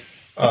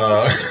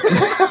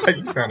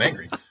 You sound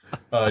angry.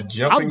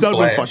 I'm done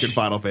with fucking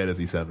Final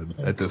Fantasy 7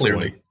 at this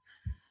point.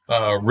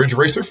 Ridge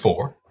Racer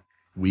 4.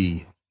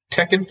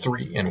 Tekken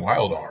 3 and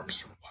Wild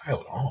Arms.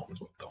 Wild Arms?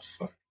 What the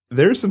fuck?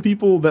 There's some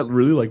people that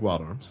really like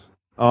Wild Arms.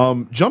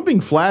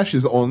 Jumping Flash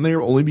is on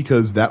there only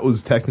because that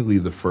was technically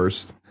the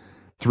first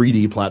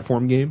 3D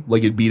platform game.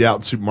 Like it beat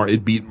out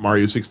it beat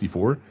Mario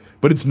 64,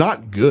 but it's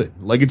not good.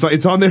 Like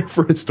it's on there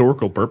for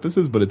historical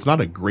purposes, but it's not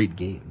a great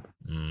game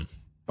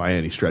by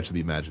any stretch of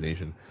the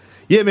imagination.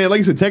 Yeah, man. Like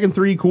I said, Tekken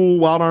 3, cool.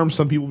 Wild Arms,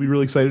 some people will be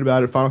really excited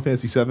about it. Final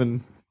Fantasy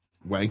 7,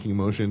 wanking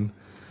motion.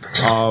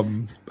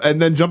 And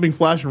then Jumping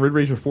Flash and Ridge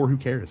Racer 4, who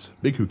cares?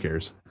 Big who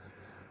cares?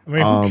 I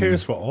mean, who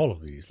cares for all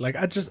of these? Like,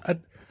 I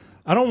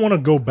don't want to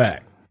go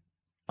back.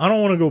 I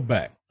want to go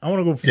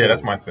forward. Yeah,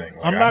 that's my thing.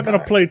 Like, I'm not going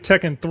to play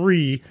Tekken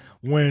 3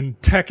 when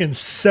Tekken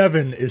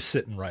 7 is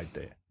sitting right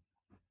there.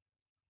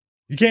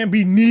 You can't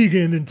be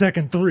Negan in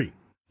Tekken 3.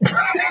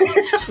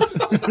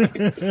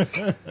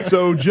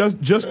 So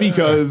just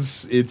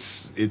because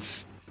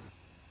it's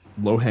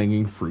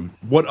low-hanging fruit,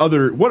 what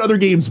other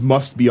games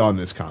must be on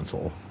this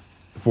console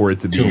for it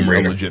to be a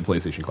legit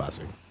PlayStation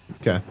Classic?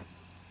 Okay.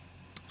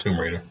 Tomb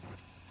Raider.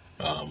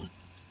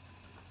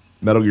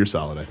 Metal Gear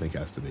Solid, I think,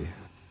 has to be.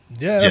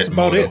 Yeah, that's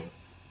about it.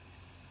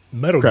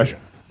 Metal Gear.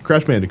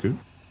 Crash Bandicoot.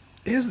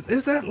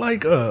 Is that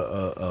like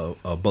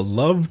a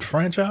beloved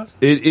franchise?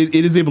 It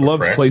is a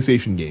beloved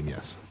PlayStation game,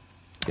 yes.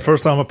 Yeah.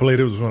 First time I played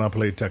it was when I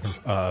played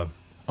Tekken,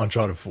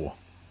 Uncharted 4.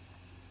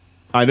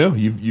 I know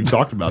you've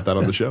talked about that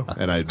on the show,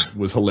 and it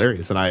was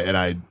hilarious. And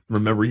I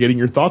remember getting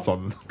your thoughts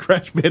on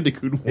Crash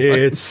Bandicoot 1.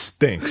 It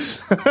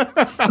stinks.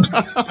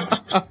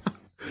 I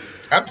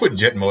put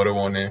Jet Moto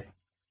on there.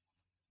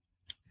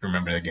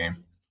 Remember that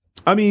game?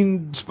 I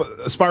mean,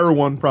 Spyro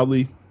 1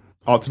 probably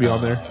ought to be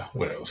on there.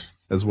 What else?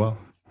 As well.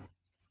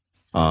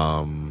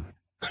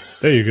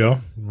 There you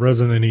go.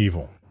 Resident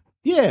Evil.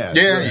 Yeah,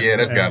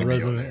 that's got to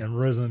be on there. And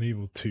Resident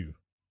Evil 2.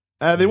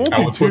 They won't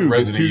do 2. Put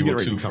Resident Evil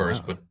 2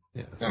 first, but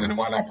then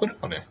why not put it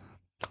on there?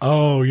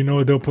 Oh, you know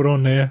what they'll put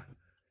on there?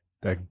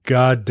 That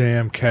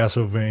goddamn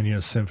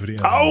Castlevania Symphony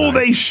of the Night.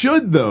 They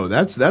should though.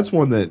 That's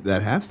one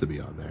that has to be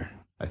on there,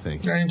 I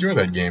think. I enjoy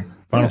that game.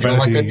 Final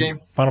Fantasy, like that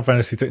game? Final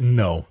Fantasy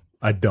No,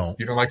 I don't.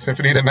 You don't like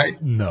Symphony of the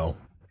Night? No.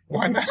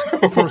 Why not?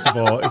 First of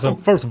all, it's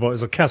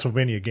a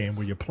Castlevania game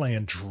where you're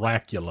playing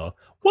Dracula.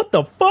 What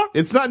the fuck?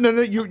 It's not. No.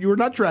 You were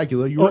not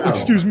Dracula. You were.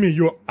 Excuse me.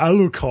 You're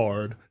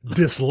Alucard,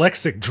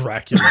 dyslexic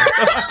Dracula.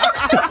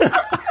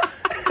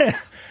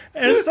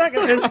 And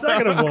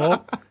second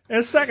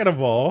of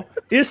all,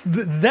 it's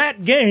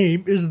that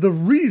game is the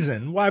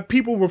reason why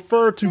people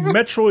refer to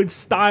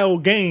Metroid-style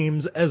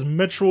games as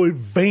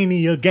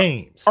Metroidvania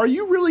games. Are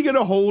you really going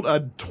to hold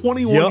a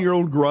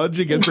 21-year-old grudge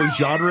against a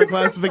genre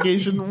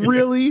classification?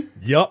 Really?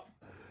 Yup.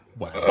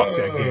 Well, fuck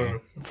that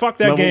game. Fuck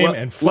that game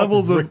and fuck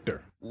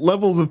Richter.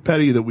 Levels of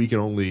petty that we can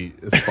only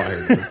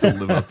aspire to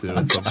live up to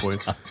at some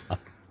point.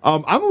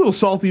 I'm a little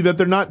salty that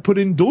they're not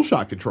putting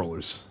DualShock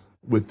controllers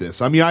with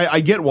this. I mean, I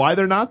get why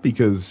they're not,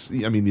 because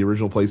I mean the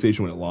original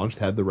PlayStation when it launched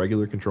had the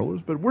regular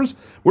controllers, but where's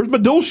my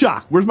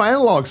DualShock? Where's my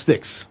analog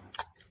sticks?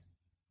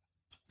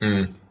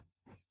 I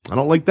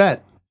don't like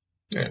that.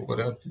 Yeah,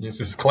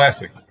 this is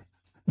classic.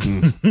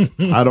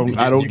 I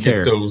don't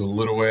care. Get those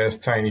little ass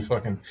tiny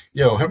fucking.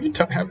 Yo, when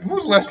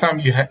was the last time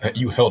you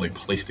held a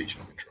PlayStation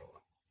controller?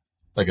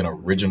 Like an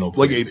original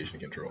PlayStation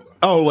controller.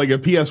 Oh, like a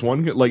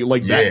PS1,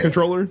 like that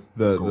controller.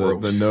 The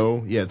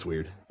no, yeah, it's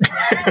weird.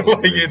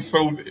 It's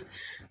so.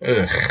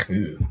 Ugh,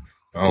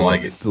 I don't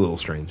like it. It's a little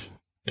strange.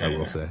 I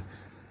will say.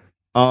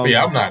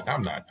 Yeah, I'm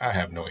not. I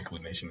have no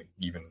inclination to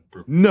even.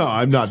 No,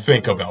 I'm not.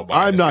 Think about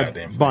buying. I'm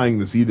not buying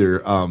this either.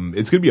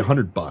 It's gonna be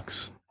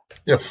 $100.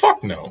 Yeah,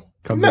 fuck no.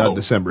 Comes out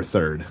December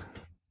 3rd.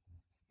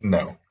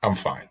 No, I'm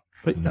fine.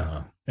 But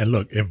nah. And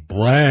look, if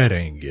Brad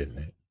ain't getting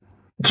it.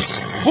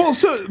 Well,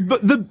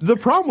 but the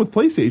problem with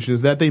PlayStation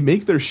is that they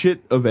make their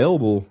shit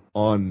available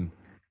on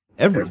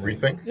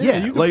everything. Yeah,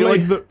 you can like play-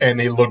 like the And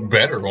they look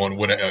better on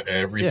what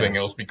everything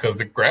else because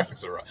the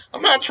graphics are right.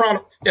 I'm not trying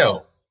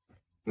to,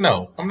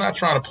 I'm not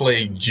trying to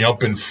play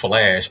Jumpin'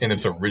 Flash in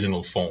its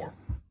original form.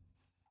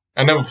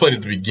 I never played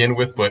it to begin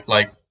with, but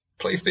like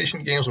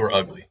PlayStation games were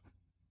ugly.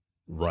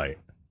 Right.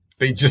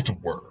 They just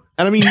were.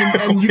 And I mean,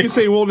 and you can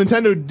say, well,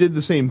 Nintendo did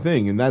the same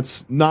thing, and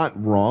that's not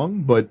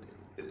wrong. But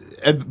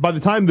by the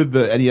time that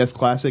the NES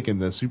Classic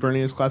and the Super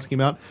NES Classic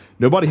came out,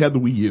 nobody had the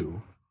Wii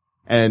U,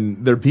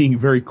 and they're being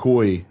very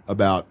coy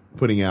about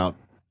putting out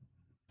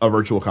a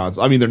virtual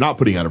console. I mean, they're not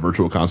putting out a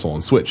virtual console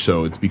on Switch,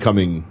 so it's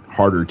becoming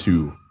harder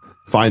to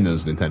find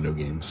those Nintendo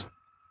games.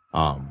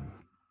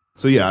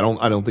 So yeah, I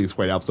don't think it's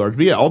quite apples to oranges.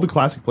 But yeah, all the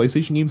classic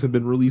PlayStation games have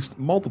been released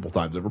multiple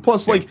times over.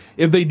 Plus, like,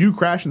 if they do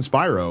Crash and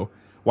Spyro,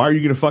 why are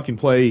you going to fucking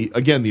play,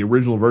 again, the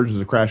original versions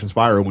of Crash and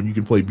Spyro when you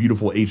can play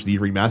beautiful HD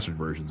remastered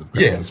versions of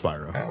Crash and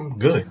Spyro? I'm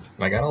good.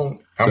 Like, I'm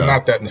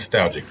not that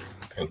nostalgic.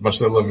 As much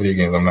as I love video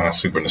games, I'm not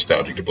super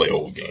nostalgic to play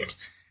old games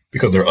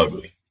because they're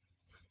ugly.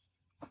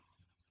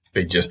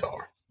 They just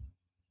are.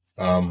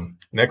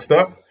 Next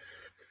up,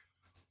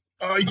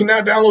 you can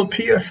now download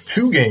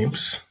PS2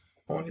 games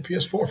on your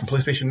PS4 from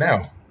PlayStation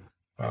Now.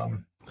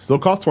 Still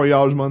costs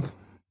 $20 a month.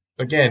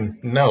 Again,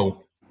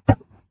 no.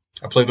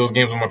 I play those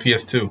games on my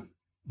PS2.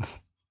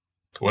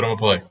 What I'm gonna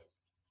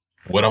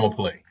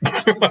play?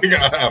 Like,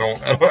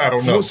 I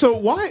don't know. Well, so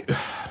why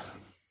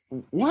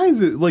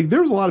is it like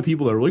there's a lot of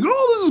people that are like,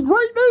 oh, this is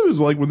great news?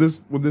 Like when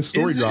this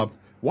story dropped,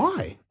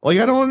 why? Like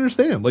I don't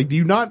understand. Like, do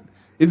you not?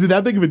 Is it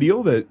that big of a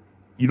deal that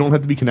you don't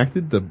have to be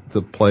connected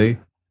to play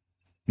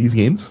these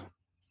games?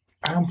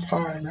 I'm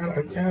fine.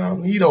 I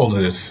don't need all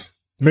of this.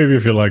 Maybe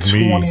if you're like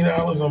me,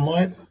 $20 a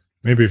month.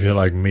 maybe if you're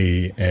like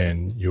me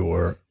and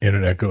your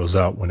internet goes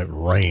out when it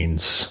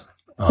rains,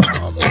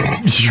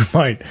 you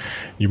might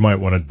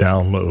want to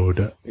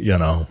download,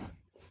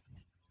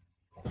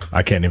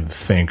 I can't even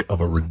think of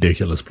a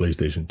ridiculous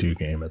PlayStation 2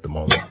 game at the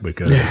moment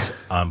because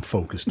I'm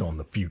focused on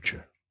the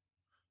future.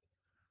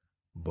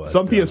 But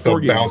Some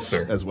PS4 games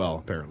Bouncer. as well,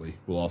 apparently,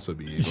 will also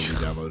be able to be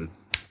downloaded.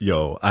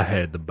 Yo, I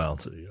had the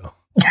bouncer, yo.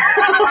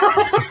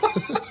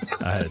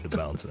 I had the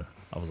bouncer.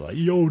 I was like,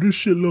 yo, this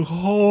shit look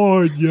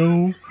hard,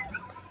 yo.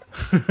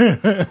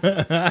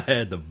 I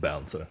had the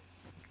bouncer.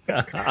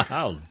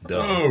 I was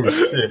dumb. Oh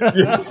shit!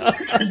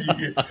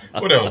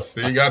 What else?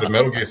 You got the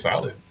Metal Gear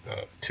Solid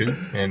 2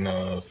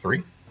 and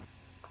 3.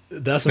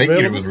 That's Snake Eater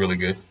available. was really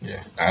good.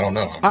 Yeah, I don't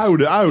know. I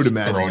would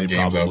imagine throwing they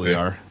games out probably there.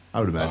 are. I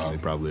would imagine they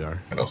probably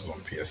are. What else is on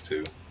the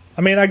PS2?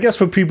 I mean, I guess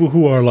for people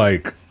who are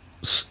like,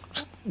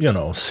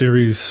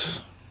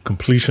 series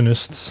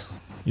completionists,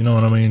 you know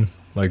what I mean?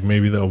 Like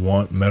maybe they'll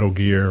want Metal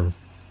Gear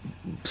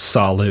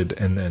Solid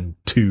and then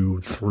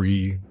 2,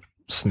 3,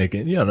 Snake.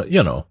 I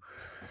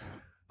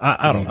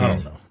don't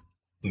know.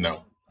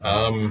 No.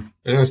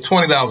 It's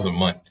 $20 a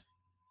month.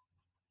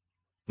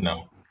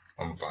 No,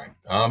 I'm fine.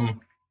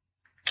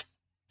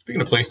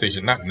 Speaking of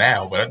PlayStation, not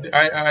now, but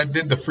I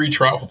did the free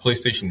trial for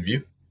PlayStation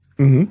View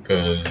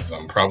because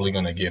I'm probably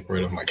gonna get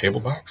rid of my cable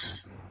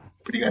box.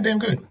 Pretty goddamn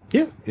good.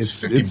 Yeah,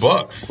 it's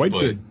 $50. quite but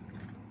good.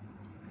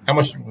 How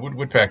much?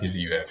 What package do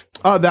you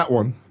have? That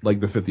one, like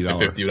the $50. The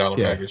 $50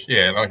 Yeah. package.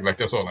 Yeah, like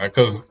that's all.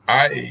 Because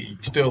I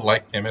still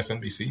like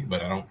MSNBC,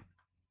 but I don't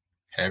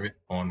have it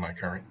on my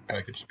current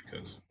package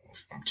because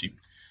I'm cheap.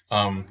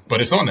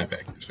 But it's on that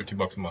package. It's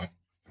 $50 a month.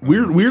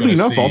 Weirdly gonna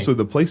enough, see- also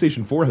the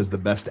PlayStation 4 has the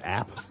best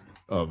app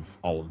of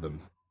all of them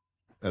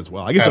as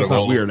well. I guess Out that's of not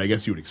all of weird. I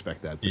guess you would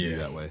expect that to be Yeah.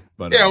 that way.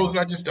 But Yeah,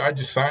 I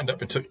just signed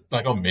up. It took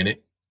like a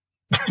minute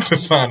to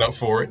sign up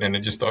for it, and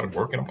it just started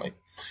working. I'm like,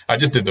 I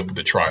just did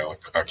the trial.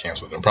 I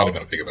canceled it. I'm probably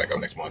gonna pick it back up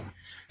next month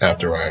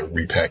after I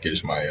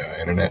repackage my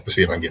internet to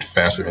see if I can get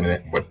faster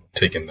internet with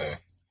taking the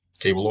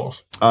cable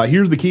off.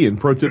 here's the key and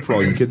pro tip for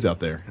all you kids out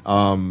there.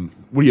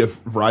 What do you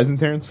have? Verizon,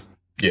 Terrence?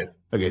 Yeah.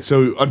 Okay,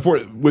 so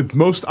with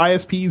most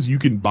ISPs, you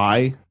can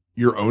buy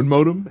your own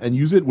modem and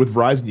use it. With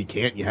Verizon, you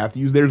can't. You have to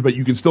use theirs, but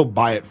you can still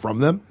buy it from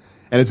them.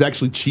 And it's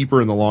actually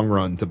cheaper in the long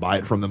run to buy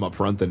it from them up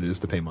front than it is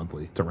to pay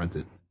monthly to rent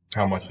it.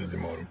 How much is the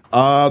modem?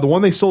 The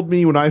one they sold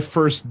me when I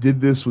first did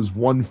this was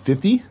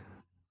 $150.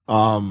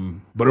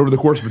 But over the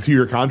course of a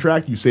 2-year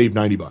contract, you save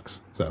 $90.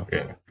 So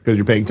Yeah. because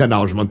you're paying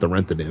 $10 a month to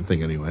rent the damn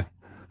thing anyway.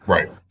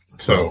 Right.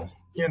 So,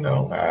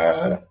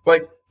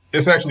 like,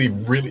 it's actually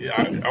really,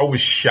 I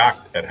was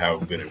shocked at how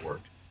good it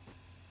worked.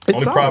 It's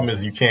Only solid. problem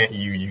is you can't,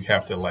 you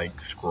have to like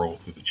scroll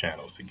through the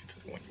channels to get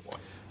to the one you want.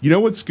 You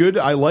know what's good?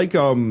 I like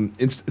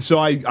so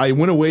I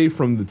went away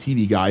from the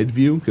TV guide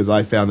view because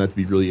I found that to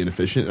be really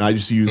inefficient, and I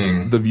just use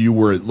the view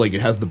where it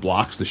has the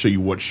blocks to show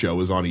you what show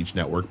is on each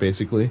network,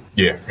 basically.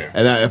 Yeah.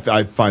 And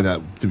I find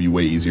that to be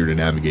way easier to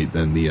navigate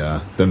than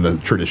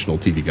the traditional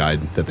TV guide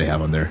that they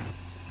have on there.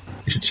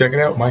 You should check it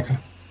out, Micah.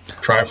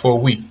 Try it for a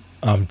week.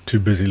 I'm too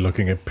busy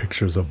looking at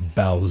pictures of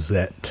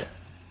Bowsette.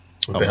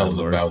 What the hell is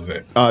Lord. about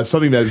that?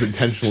 Something that is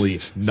intentionally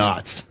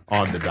not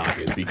on the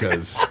docket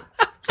because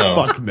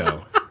fuck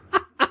no.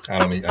 I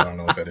don't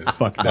know what that is.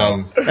 Fuck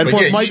no. But And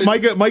plus, yeah, you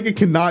should- Micah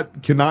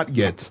cannot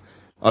get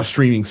a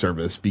streaming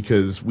service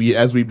because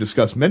as we've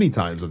discussed many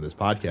times on this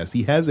podcast,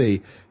 he has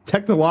a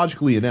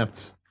technologically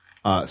inept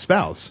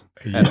spouse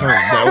at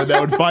home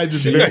that would find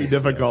this very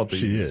difficult.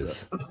 She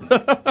is.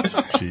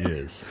 She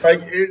is.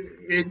 Like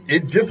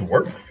it just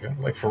works.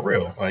 Like for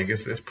real. Like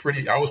it's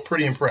pretty. I was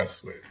pretty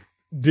impressed with it.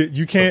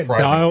 You can't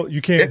dial.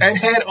 You can't. It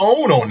had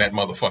OWN on that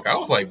motherfucker. I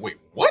was like, wait,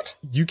 what?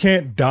 You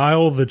can't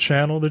dial the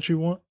channel that you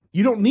want.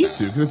 You don't need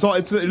to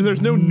because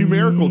there's no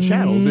numerical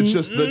channels. It's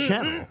just the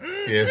channel.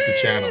 Yeah, it's the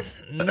channel.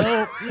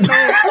 No,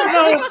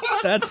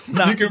 that's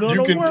not gonna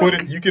work.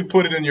 You can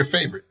put it in your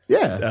favorite.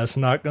 Yeah, that's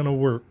not gonna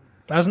work.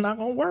 That's not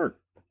gonna work.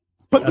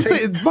 But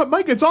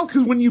Mike, it's all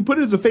because when you put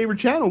it as a favorite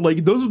channel,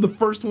 like those are the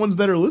first ones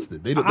that are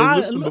listed. They list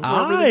them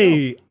before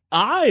everything else.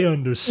 I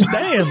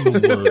understand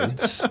the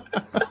words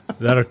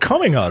that are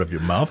coming out of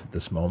your mouth at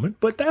this moment,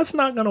 but that's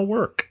not gonna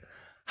work.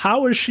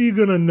 How is she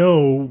gonna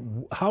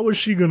know? How is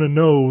she gonna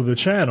know the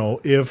channel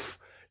if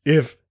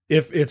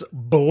it's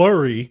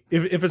blurry?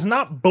 If it's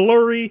not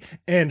blurry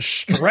and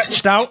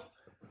stretched out,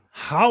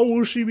 how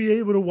will she be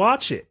able to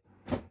watch it?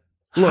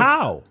 Look,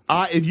 how?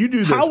 If you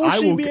do this,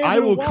 I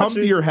will come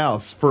to your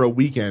house for a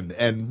weekend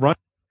and run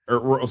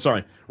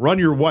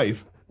your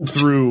wife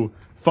through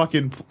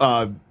fucking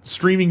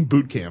streaming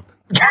boot camp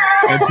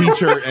and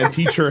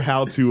teach her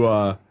how to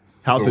do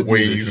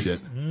this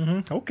shit.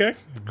 Mm-hmm. Okay,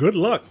 good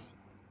luck.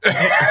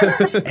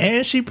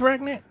 And she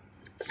pregnant?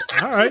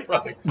 All right.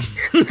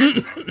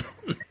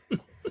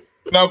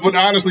 No, but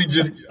honestly,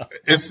 just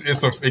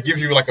it gives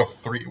you like a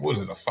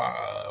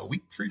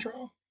 5-week free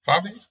trial?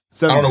 5 days?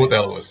 I don't know what the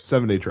hell it was.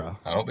 7-day trial.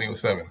 I don't think it was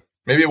 7.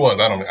 Maybe it was.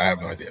 I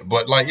have no idea.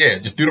 But like, yeah,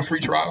 just do the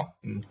free trial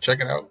and check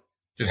it out.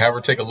 Just have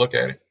her take a look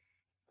at it.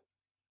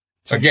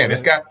 So again,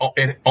 it's got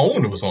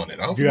OWN was on it.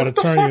 You got to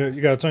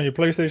turn your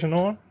PlayStation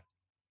on.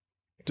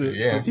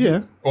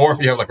 Yeah. Or if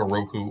you have like a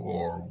Roku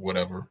or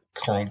whatever,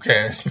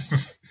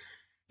 Chromecast.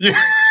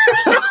 Yeah.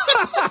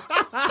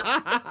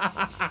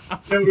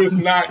 It was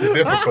not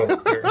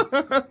difficult.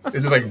 It's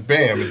just like,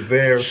 bam, it's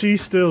there. She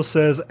still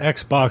says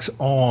Xbox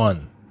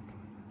on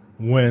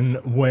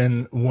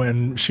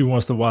when she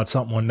wants to watch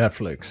something on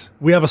Netflix.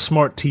 We have a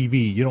smart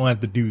TV. You don't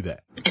have to do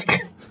that.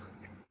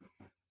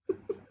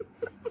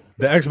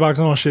 The Xbox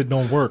on shit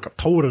don't work. I've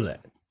told her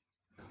that.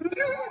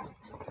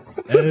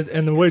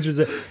 And the waitress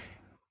said,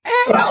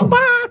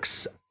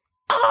 Xbox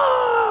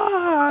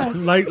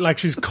on! Like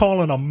she's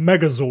calling a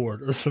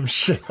Megazord or some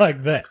shit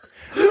like that.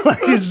 Like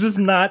it's just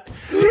not.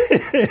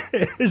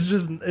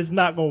 It's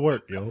not gonna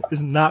work, yo.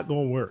 It's not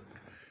gonna work.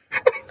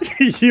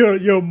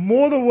 You're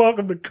more than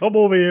welcome to come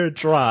over here and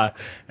try,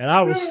 and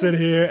I will sit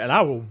here and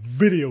I will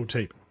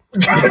videotape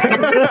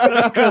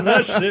it because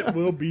that shit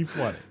will be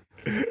funny.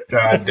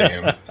 God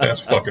damn,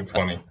 that's fucking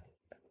funny.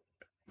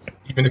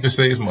 Even if it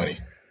saves money.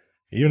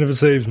 Even if it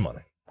saves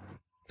money.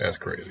 That's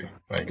crazy.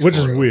 Like, which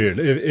is weird.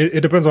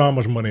 It depends on how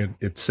much money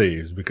it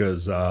saves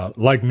because,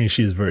 like me,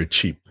 she's very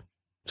cheap.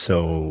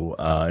 So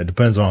it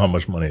depends on how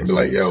much money it saves.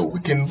 Like, yo, we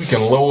can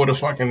lower the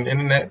fucking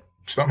internet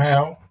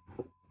somehow.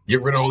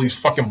 Get rid of all these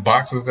fucking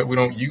boxes that we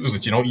don't use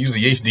that you don't use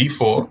the HD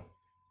for.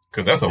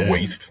 Because that's a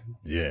waste.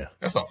 Yeah.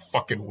 That's a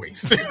fucking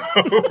waste.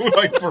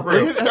 Like, for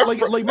real.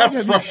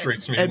 That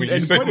frustrates me when you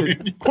say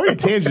quite a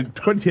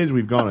tangent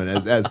we've gone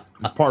on as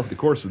part of the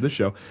course of this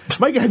show.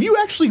 Mike, have you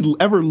actually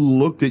ever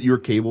looked at your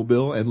cable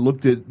bill and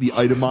looked at the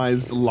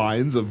itemized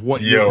lines of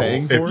what you're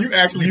paying for? If you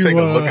actually take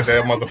a look at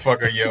that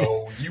motherfucker,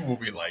 you will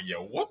be like,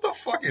 what the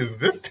fuck is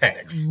this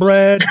tax?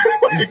 Brad.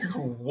 Like,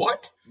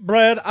 what?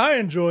 Brad, I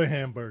enjoy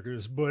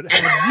hamburgers, but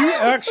have you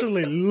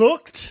actually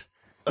looked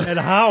at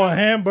how a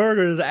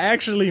hamburger is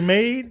actually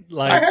made?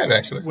 Like, I have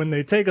actually. When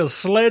they take a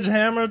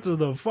sledgehammer to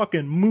the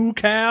fucking moo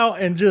cow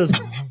and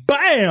just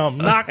bam,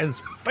 knock his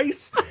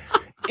face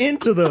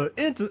into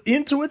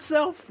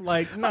itself.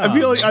 Like, nah.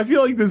 I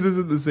feel like this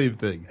isn't the same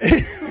thing.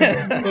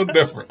 A little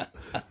different.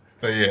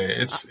 But yeah,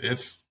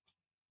 it's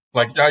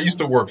like I used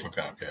to work for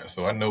Comcast,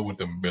 so I know what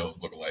them bills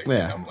look like.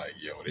 Yeah. And I'm like,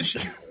 yo, this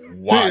shit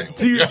wild.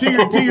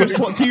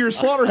 To your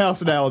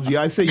slaughterhouse analogy,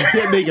 I say you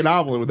can't make an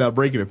omelet without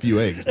breaking a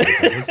few eggs.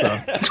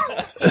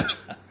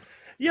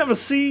 You ever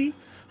see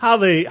how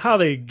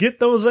they get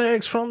those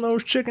eggs from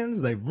those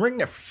chickens? They wring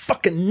their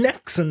fucking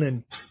necks and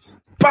then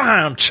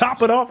bam,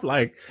 chop it off.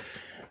 Like,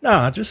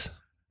 nah, just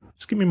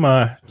give me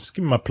my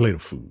plate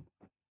of food.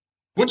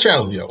 What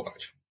channels do y'all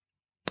watch?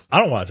 I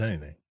don't watch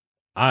anything.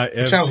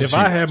 If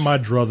I had my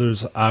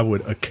druthers, I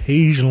would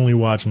occasionally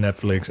watch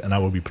Netflix and I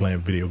would be playing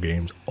video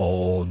games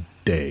all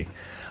day.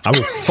 I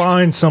would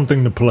find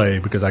something to play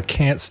because I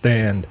can't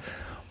stand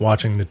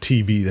watching the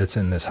TV that's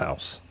in this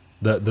house.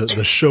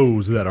 The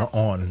shows that are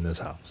on in this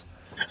house.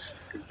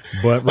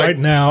 But right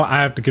now,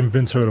 I have to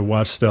convince her to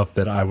watch stuff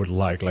that I would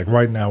like. Like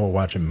right now, we're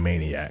watching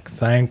Maniac.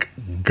 Thank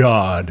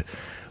God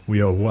we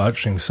are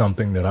watching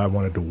something that I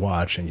wanted to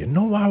watch. And you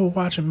know why we're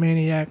watching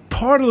Maniac?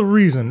 Part of the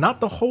reason,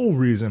 not the whole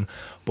reason,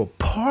 but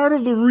part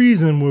of the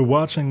reason we're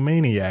watching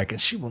Maniac,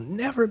 and she will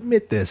never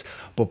admit this,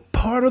 but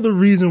part of the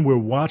reason we're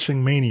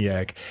watching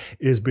Maniac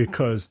is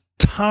because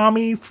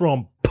Tommy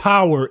from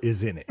Power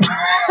is in it.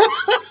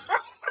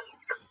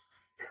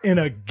 In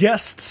a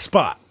guest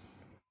spot.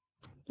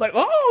 Like,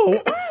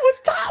 it's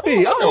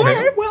Tommy. Oh, All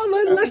right, well,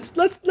 let's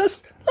watch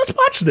this. Let's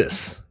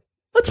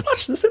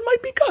watch this. It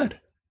might be good.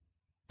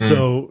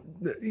 So,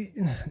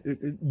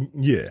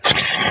 yeah.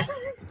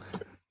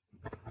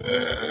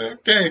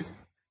 Okay,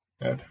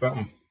 that's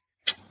something.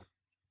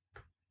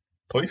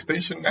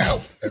 PlayStation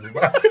Now,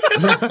 everybody.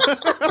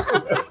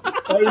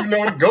 I don't even know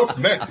where to go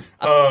from that.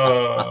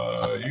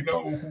 You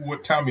know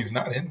what Tommy's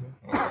not in.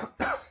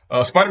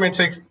 Spider-Man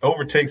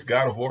overtakes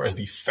God of War as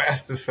the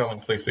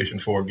fastest-selling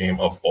PlayStation 4 game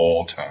of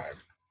all time.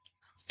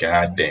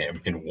 God damn,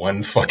 in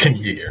one fucking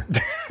year.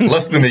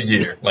 Less than a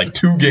year. Like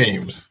 2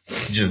 games.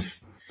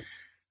 Just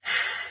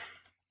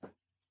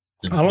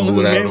how long has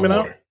this game been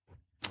out?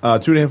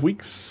 2.5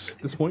 weeks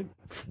at this point.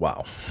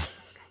 Wow.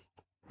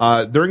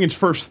 During its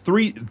first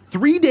three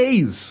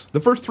days, the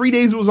first 3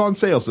 days it was on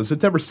sale. So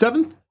September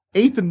 7th,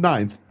 8th, and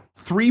 9th,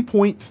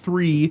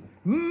 3.3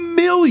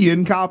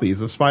 million copies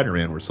of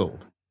Spider-Man were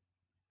sold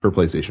for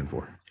PlayStation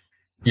 4.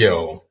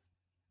 Yo,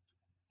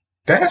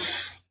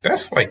 that's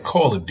like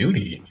Call of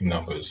Duty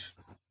numbers.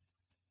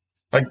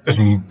 Like, it's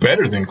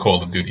better than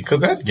Call of Duty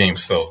because that game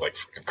sells like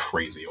freaking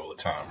crazy all the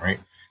time, right?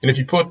 And if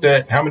you put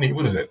that,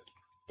 what is it?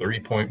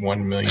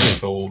 3.1 million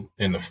sold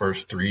in the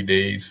first 3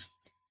 days.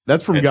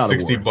 That's from God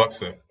of War.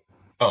 $60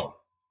 oh.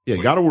 Yeah,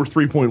 God of War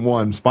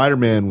 3.1.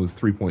 Spider-Man was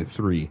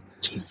 3.3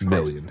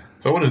 million.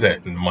 So what is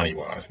that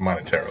money-wise,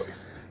 monetarily?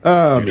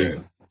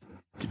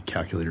 Get a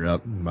calculator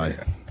out in my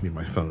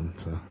phone.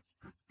 So,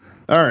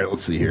 all right,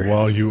 let's see here.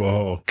 While you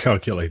all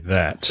calculate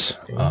that,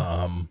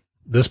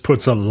 this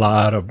puts a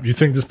lot of. You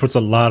think this puts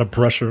a lot of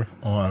pressure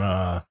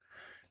on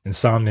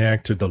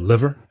Insomniac to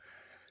deliver?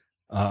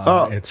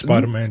 And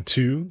Spider-Man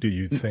 2, do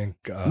you think?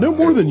 No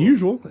more than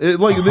usual.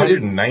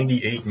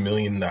 $198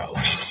 million.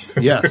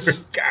 Yes.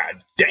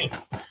 God damn.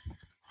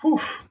 Whew.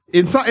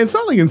 It's not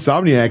like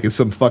Insomniac is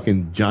some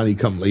fucking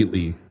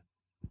Johnny-come-lately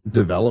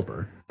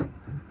developer.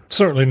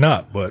 Certainly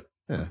not, but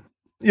yeah.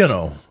 You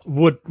know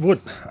what?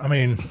 I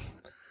mean,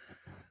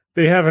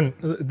 they haven't.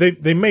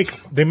 They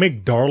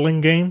make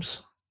darling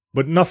games,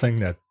 but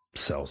nothing that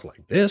sells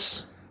like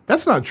this.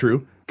 That's not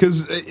true.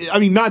 Because, I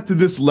mean, not to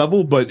this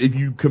level, but if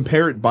you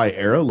compare it by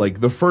era, like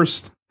the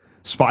first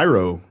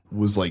Spyro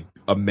was like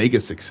a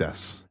mega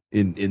success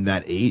in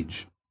that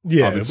age.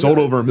 Yeah, it sold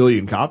over 1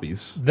 million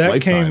copies.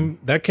 That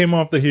came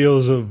off the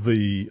heels of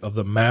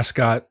the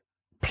mascot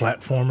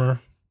platformer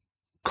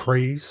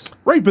craze.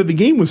 Right, but the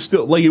game was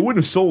still like it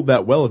wouldn't have sold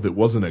that well if it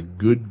wasn't a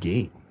good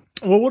game.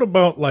 Well, what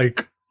about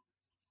like?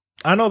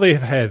 I know they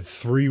have had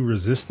 3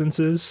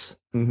 Resistances.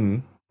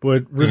 Mm-hmm.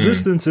 But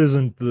Resistance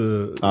isn't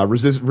the...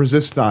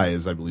 Resisti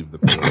is, I believe, the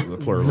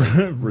plural.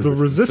 The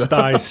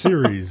Resisti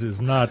series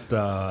is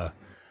not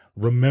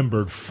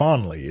remembered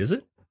fondly, is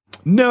it?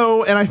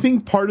 No, and I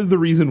think part of the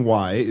reason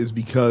why is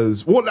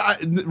because... Well,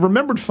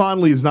 remembered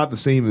fondly is not the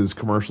same as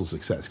commercial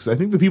success, because I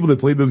think the people that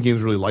played those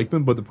games really liked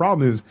them, but the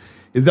problem is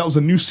that was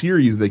a new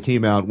series that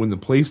came out when the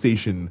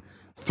PlayStation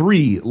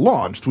 3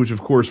 launched, which,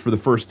 of course, for the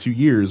first 2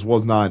 years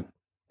was not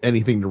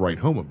anything to write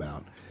home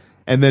about.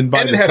 And then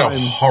by the time... it had a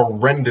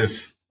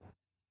horrendous...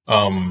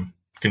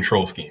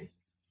 control scheme.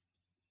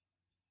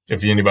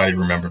 If anybody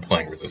remember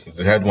playing Resistance,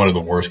 it had one of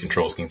the worst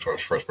control schemes for a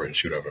first-person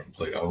shooter I've ever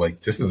played. I was like,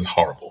 this is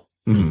horrible.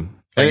 Mm-hmm.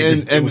 Like,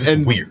 it was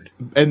weird.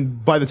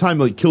 And by the time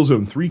like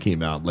Killzone 3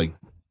 came out, like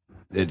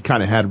it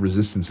kind of had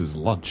Resistance's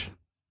lunch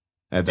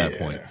at that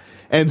point.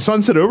 And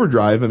Sunset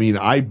Overdrive, I mean,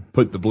 I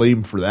put the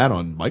blame for that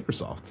on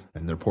Microsoft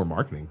and their poor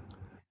marketing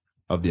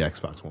of the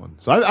Xbox One.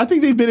 So I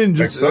think they've been in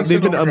just Sunset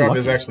they've been Overdrive unlucky.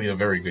 is actually a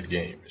very good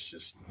game. It's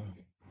just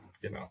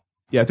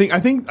Yeah, I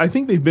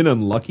think they've been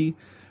unlucky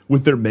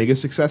with their mega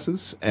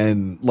successes,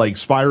 and like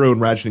Spyro and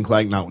Ratchet and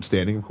Clank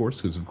notwithstanding, of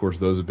course, because of course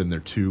those have been their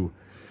 2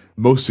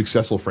 most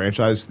successful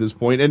franchises to this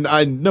point.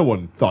 And no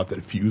one thought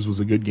that Fuse was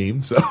a good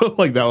game, so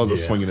like that was a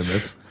swing and a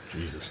miss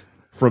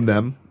from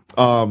them.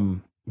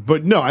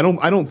 But no, I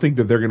don't think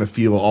that they're gonna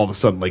feel all of a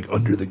sudden like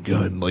under the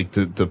gun, like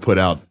to put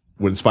out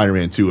when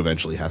Spider-Man 2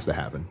 eventually has to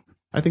happen.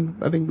 I think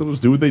they'll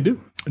just do what they do.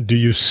 Do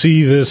you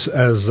see this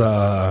as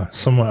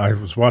someone? I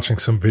was watching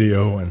some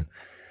video and.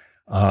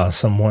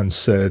 Someone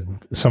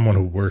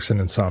who works in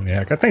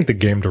Insomniac, I think the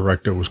game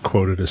director was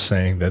quoted as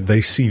saying that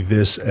they see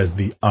this as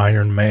the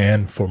Iron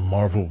Man for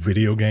Marvel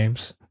video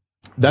games.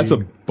 That's a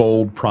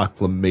bold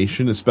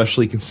proclamation,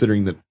 especially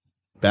considering that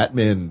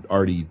Batman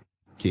already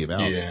came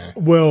out. Yeah.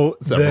 Well,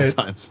 several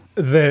times.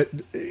 That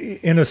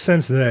in a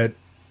sense that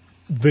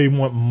they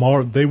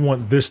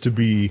want this to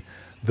be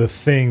the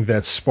thing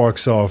that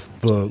sparks off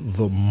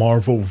the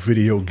Marvel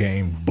video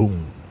game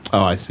boom.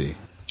 Oh, I see.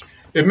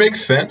 It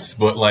makes sense,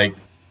 but like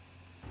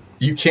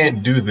you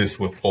can't do this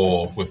with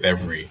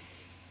every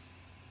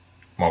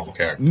Marvel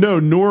character. No,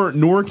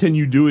 nor can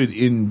you do it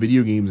in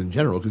video games in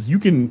general, because you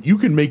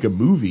can make a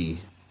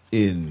movie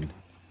in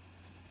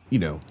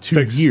 2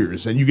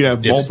 years, and you can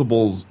have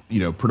multiple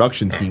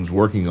production teams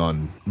working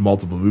on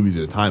multiple movies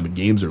at a time. And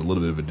games are a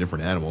little bit of a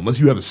different animal, unless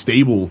you have a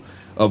stable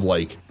of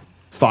like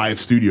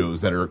 5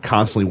 studios that are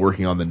constantly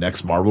working on the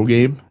next Marvel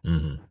game.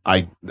 Mm-hmm.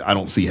 I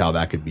don't see how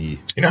that could be.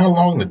 You know how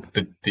long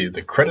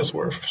the credits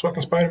were for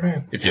fucking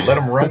Spider-Man? If you let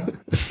them run,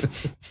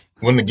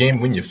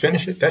 when you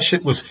finish it, that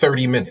shit was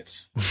 30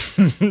 minutes.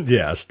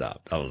 Yeah, I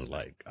stopped. I was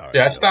like, all right.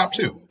 Yeah, I stopped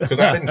too because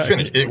I didn't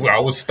finish it. I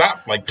was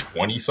stopped like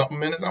 20 something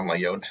minutes. I'm like,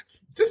 yo,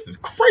 this is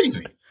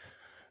crazy.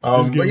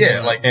 But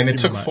yeah, and it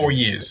took 4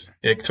 years.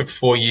 It took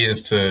 4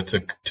 years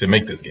to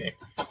make this game.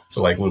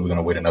 So like, what are we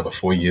gonna wait another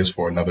 4 years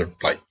for another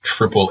like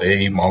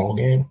AAA Marvel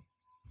game?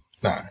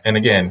 Nah. And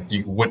again,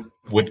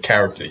 what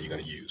character are you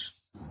gonna use?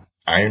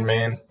 Iron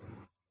Man?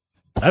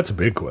 That's a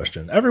big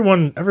question.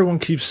 Everyone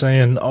keeps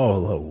saying, "Oh,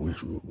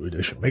 look,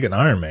 they should make an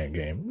Iron Man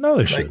game." No,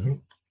 they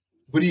shouldn't.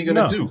 What are you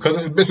gonna do?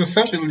 Because it's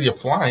essentially a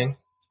flying,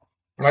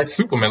 like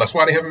Superman. That's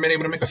why they haven't been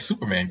able to make a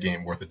Superman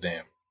game worth a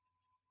damn.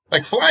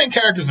 Like, flying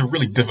characters are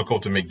really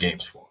difficult to make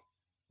games for.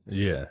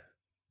 Yeah.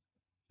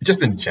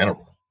 Just in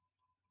general.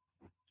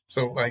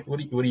 So, like, what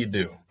do you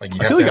do?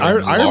 Like, I feel like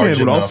Iron Man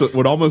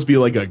would almost be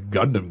like a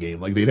Gundam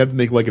game. Like, they'd have to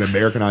make like an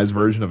Americanized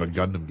version of a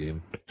Gundam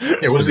game.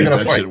 Yeah, what is he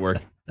gonna fight?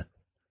 Work.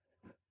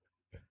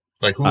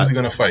 Like, who's he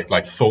gonna fight?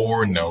 Like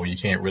Thor? No, you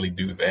can't really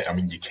do that. I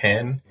mean, you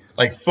can.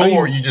 Like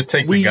Thor, you just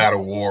take the God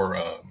of War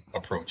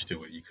approach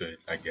to it. You could,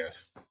 I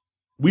guess.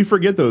 We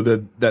forget though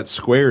that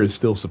Square is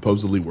still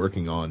supposedly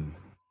working on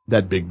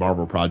that big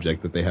Marvel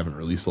project that they haven't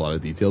released a lot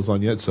of details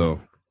on yet,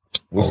 so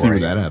we'll see when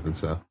that happens.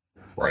 So,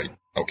 right,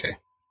 okay,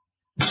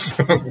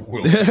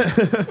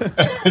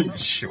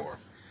 sure.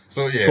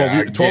 So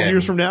yeah, 12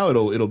 years from now,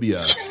 it'll be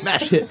a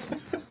smash hit.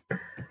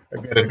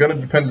 Again, it's going to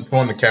depend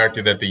upon the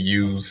character that they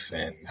use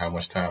and how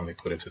much time they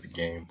put into the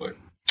game. But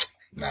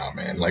nah,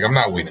 man, like I'm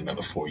not waiting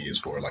another 4 years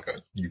for like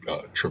a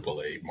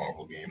AAA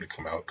Marvel game to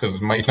come out because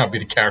it might not be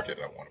the character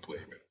that I want to play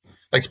with.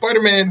 Like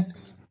Spider-Man.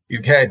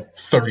 He's had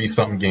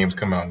 30-something games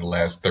come out in the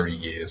last 30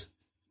 years,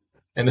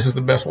 and this is the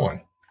best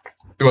one.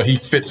 Well, he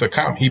fits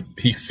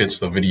he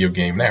fits a video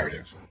game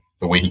narrative.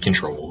 The way he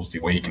controls, the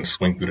way he can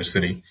swing through the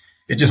city,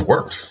 it just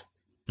works.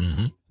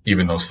 Mm-hmm.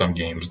 Even though some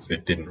games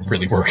it didn't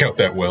really work out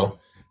that well.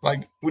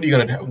 Like, what are you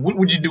gonna do? What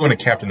would you do in a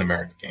Captain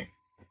America game?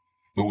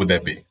 What would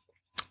that be?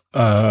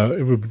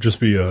 It would just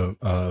be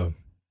a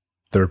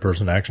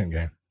third-person action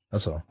game.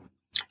 That's all.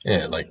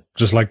 Yeah, like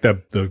just like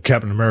the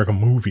Captain America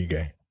movie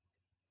game.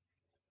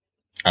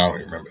 I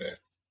don't remember that.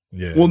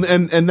 Yeah. Well,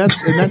 and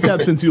that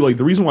taps into like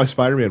the reason why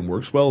Spider-Man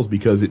works well is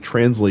because it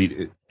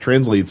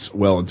translates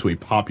well into a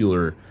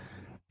popular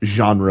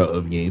genre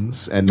of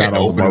games, and not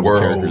all the Marvel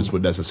characters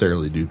would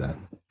necessarily do that.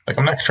 Like,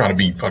 I'm not trying to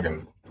be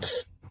fucking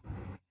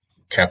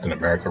Captain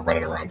America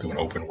running around through an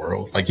open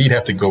world. Like, he'd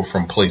have to go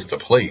from place to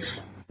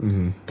place.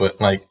 Mm-hmm.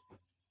 But like,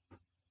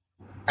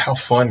 how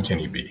fun can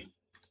he be?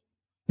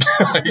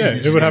 Like, yeah,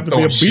 it would have to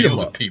be a beat 'em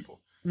up.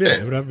 People. Yeah,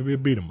 it would have to be a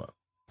beat 'em up.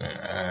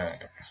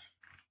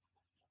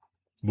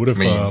 What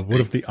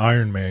if the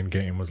Iron Man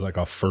game was like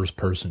a first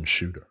person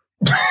shooter?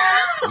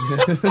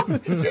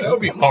 That would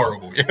be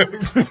horrible.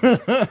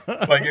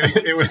 Like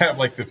it would have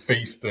like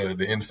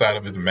the inside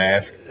of his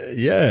mask,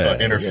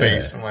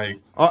 interface, and like.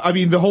 I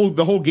mean, the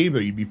whole game though,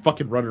 you'd be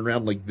fucking running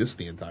around like this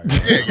the entire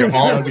time. Yeah, your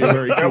arm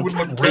that would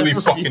look really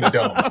fucking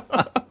dumb.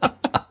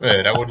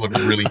 Yeah, that would look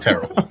really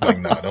terrible. Like,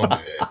 no, don't do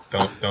that.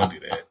 Don't do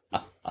that.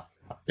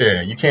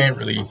 Yeah, you can't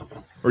really.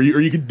 Or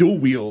you could dual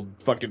wield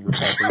fucking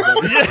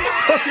repulsors.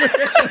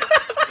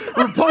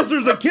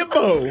 Repulsors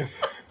akimbo.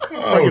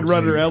 Fucking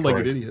running around like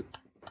an idiot.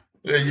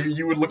 Yeah,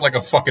 you would look like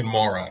a fucking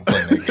moron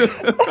playing that game.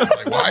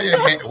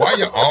 Like, why are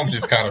your arms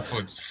just kind of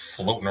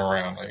floating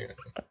around? Like,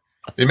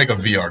 they make a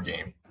VR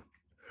game.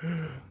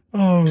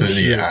 Oh, shit.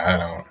 Yeah, I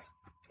don't.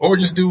 Or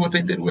just do what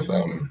they did with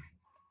what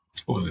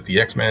was it?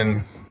 The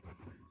X-Men,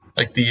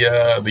 like the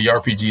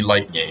RPG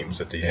light games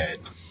that they had.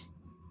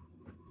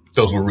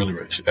 Those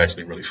were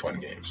actually really fun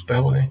games. What the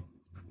hell were they?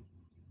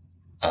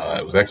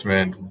 It was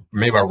X-Men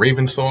made by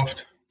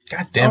Ravensoft.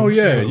 God damn. Oh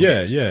yeah.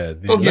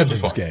 Those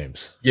Legends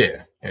games.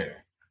 Yeah.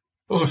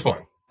 Those are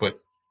fun, but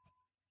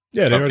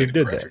yeah, they already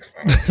did that.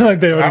 Like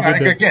they already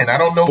did that. Again, I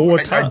don't know 4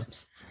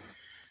 times.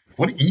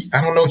 I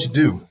don't know what you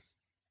do.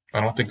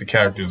 I don't think the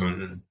characters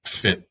are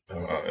fit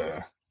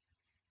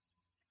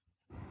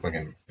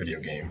fucking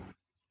video game.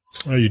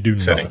 Oh, you do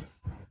setting.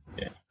 Nothing.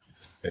 Yeah.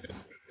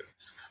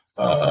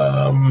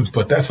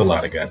 But that's a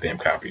lot of goddamn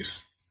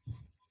copies.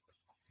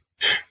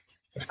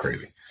 That's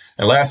crazy.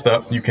 And last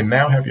up, you can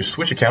now have your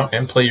Switch account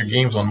and play your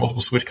games on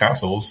multiple Switch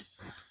consoles.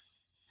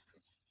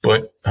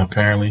 But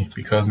apparently,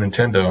 because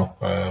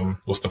Nintendo,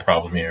 what's the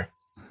problem here?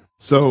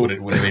 So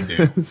what did they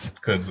do?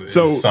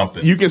 Because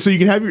something. You can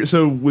have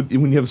when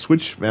you have a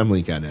Switch family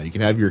account now, you can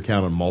have your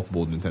account on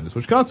multiple Nintendo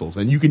Switch consoles,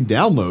 and you can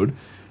download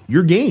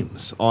your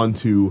games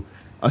onto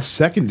a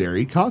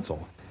secondary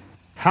console.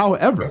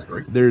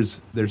 However,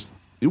 there's because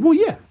I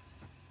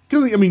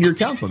mean your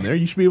account's on there,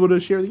 you should be able to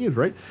share the games,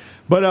 right?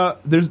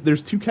 But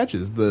there's 2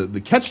 catches.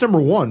 The catch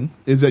number 1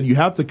 is that you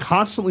have to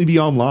constantly be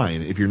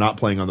online if you're not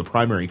playing on the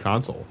primary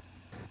console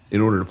in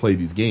order to play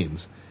these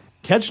games.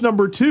 Catch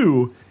number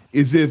 2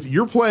 is if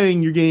you're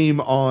playing your game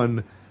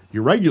on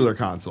your regular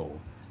console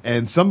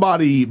and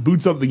somebody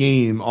boots up the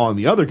game on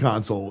the other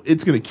console,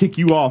 it's going to kick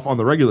you off on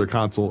the regular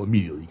console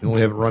immediately. You can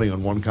only have it running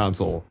on one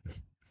console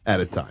at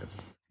a time.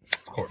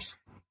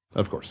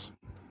 Of course.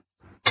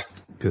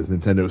 Because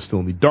Nintendo is still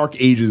in the dark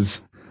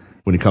ages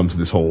when it comes to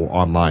this whole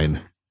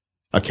online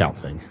account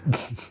thing.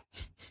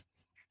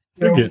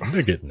 They're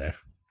getting there.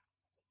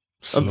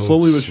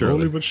 Slowly but surely.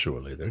 Slowly but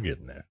surely, they're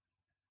getting there.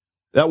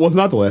 That was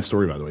not the last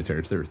story, by the way,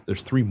 Terrence.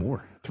 There's 3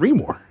 more. 3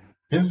 more.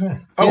 Is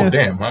there? Oh, yeah.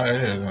 Damn.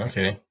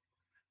 Okay.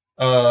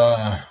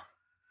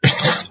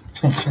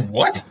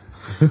 What?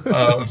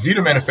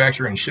 Vita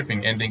manufacturing and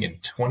shipping ending in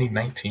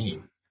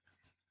 2019.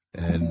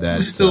 And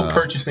that's still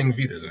purchasing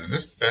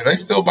Vitas. Are they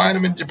still buying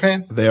them in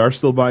Japan? They are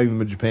still buying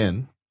them in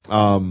Japan.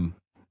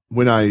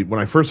 When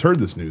I first heard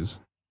this news,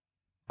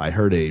 I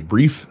heard a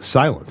brief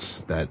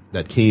silence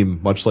that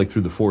came much like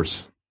through the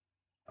force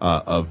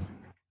of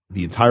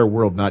the entire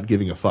world not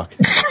giving a fuck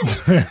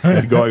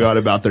and going on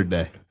about their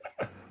day.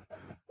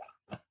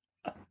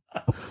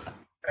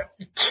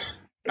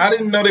 I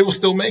didn't know they were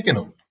still making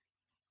them.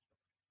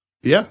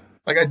 Yeah.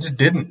 Like, I just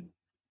didn't.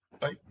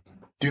 Like,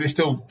 do they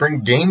still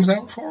bring games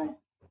out for them?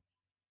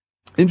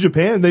 In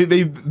Japan,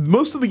 they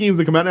most of the games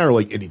that come out now are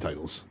like indie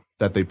titles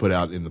that they put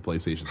out in the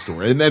PlayStation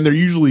Store, and then they're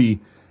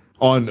usually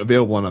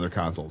available on other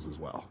consoles as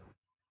well.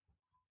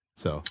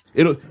 So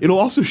it'll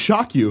also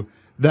shock you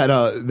that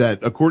that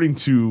according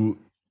to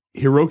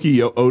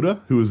Hiroki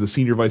Oda, who is the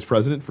senior vice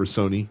president for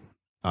Sony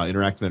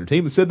Interactive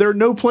Entertainment, said there are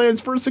no plans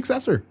for a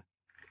successor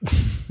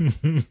to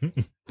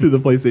the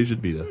PlayStation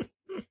Vita.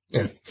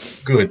 Yeah,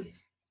 good.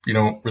 You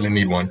don't really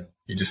need one.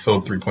 You just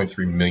sold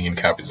 3.3 million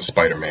copies of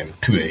Spider-Man in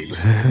 2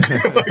 days.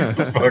 Like,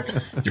 the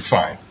fuck? You're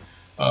fine.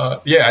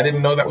 Yeah, I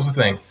didn't know that was a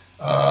thing.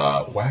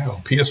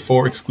 Wow.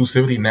 PS4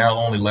 exclusivity now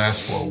only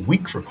lasts for a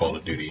week for Call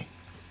of Duty.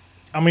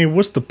 I mean,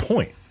 what's the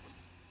point?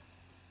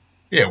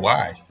 Yeah,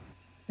 why?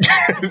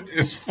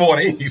 It's 4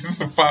 days.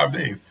 It's 5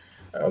 days.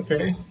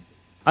 Okay.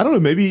 I don't know.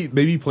 Maybe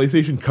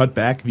PlayStation cut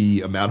back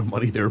the amount of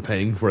money they were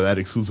paying for that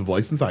exclusive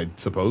license, I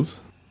suppose.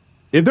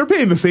 If they're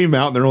paying the same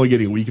amount and they're only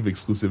getting a week of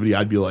exclusivity,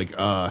 I'd be like,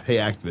 hey,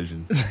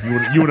 Activision,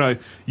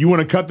 you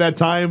want to cut that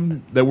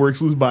time that we're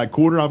exclusive by a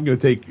quarter? I'm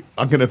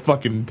gonna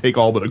fucking take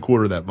all but a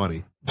quarter of that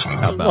money.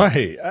 How about?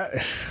 Right.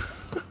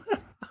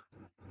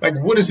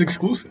 Like, what is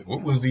exclusive?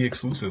 What was the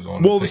exclusives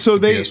on? Well, so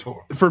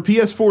PS4? For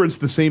PS4, it's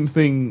the same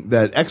thing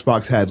that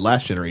Xbox had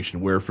last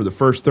generation, where for the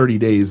first 30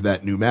 days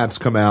that new maps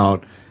come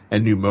out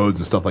and new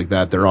modes and stuff like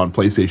that, they're on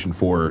PlayStation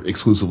 4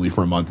 exclusively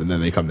for a month, and then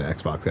they come to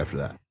Xbox after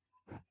that.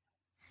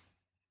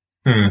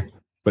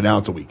 But now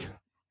it's a week,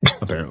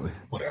 apparently.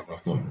 Whatever.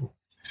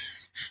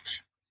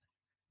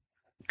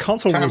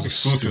 Console was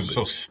exclusive.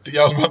 So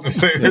I was about to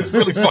say, it's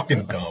really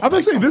fucking dumb. I'm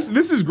about to say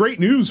this is great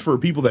news for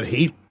people that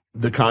hate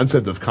the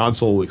concept of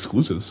console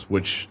exclusives,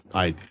 which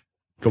I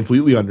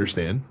completely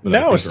understand. But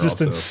now it's just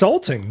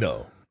insulting,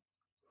 though.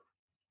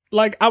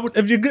 Like, I would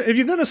if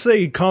you're gonna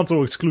say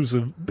console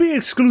exclusive, be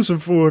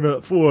exclusive for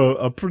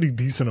a pretty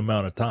decent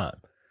amount of time,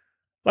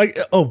 like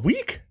a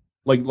week.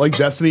 Like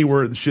Destiny,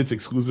 where the shit's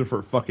exclusive for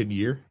a fucking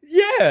year.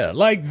 Yeah,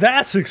 like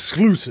that's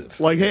exclusive.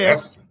 Like, hey,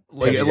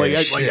 like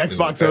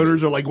Xbox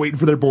owners are like waiting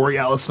for their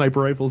Borealis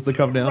sniper rifles to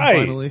come down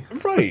finally.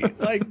 Right,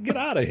 like get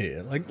out of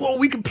here. Like, well,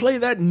 we can play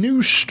that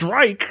new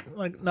Strike.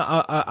 Like,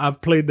 no,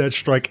 I've played that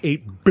Strike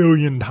 8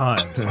 billion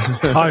times. I'm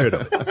tired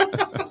of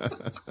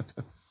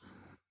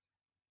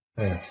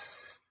it.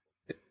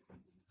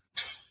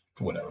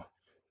 Whatever.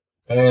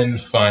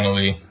 And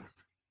finally,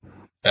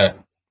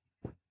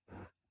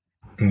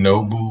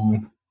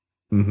 Nobu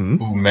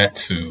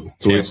Uematsu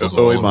cancels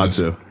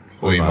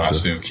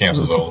Uematsu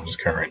cancels all of his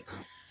current.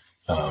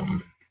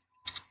 God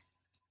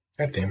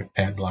damn it,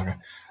 ad blogger.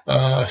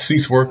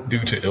 Ceased work due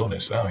to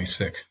illness. Oh, he's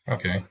sick.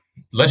 Okay.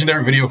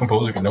 Legendary video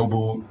composer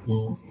Nobu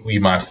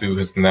Uematsu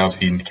has announced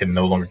he can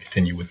no longer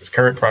continue with his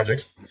current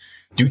projects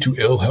due to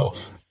ill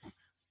health.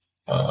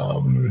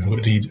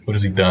 What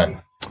has he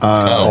done?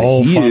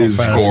 He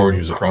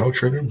scored Chrono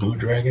Trigger, Blue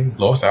Dragon,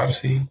 Lost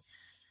Odyssey,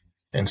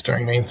 and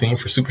starring main theme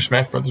for Super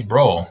Smash Bros.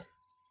 Brawl.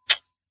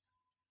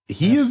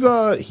 He is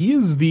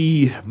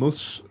the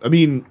most. I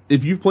mean,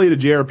 if you've played a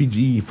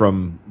JRPG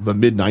from the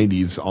mid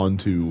 '90s on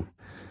to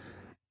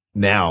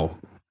now,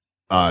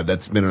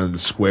 that's been under the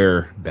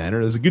Square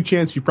banner, there's a good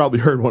chance you've probably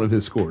heard one of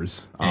his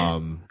scores.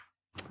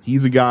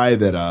 He's a guy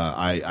that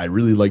I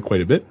really like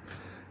quite a bit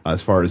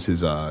as far as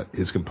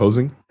his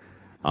composing.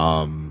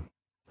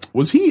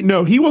 Was he?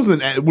 No, he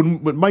wasn't.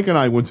 When Mike and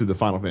I went to the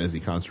Final Fantasy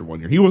concert one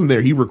year, he wasn't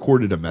there. He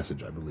recorded a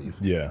message, I believe.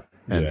 Yeah,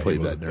 and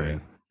played that during.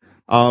 There.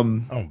 I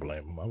don't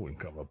blame him. I wouldn't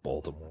come to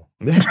Baltimore.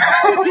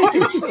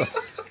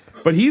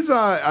 But he's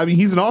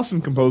he's an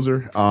awesome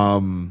composer.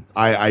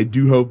 I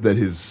do hope that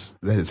his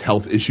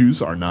health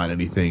issues are not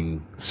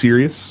anything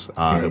serious.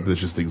 I hope it's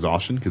just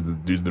exhaustion, because the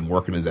dude's been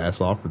working his ass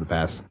off for the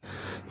past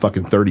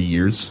fucking 30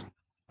 years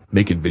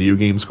making video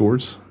game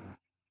scores.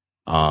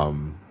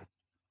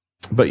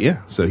 But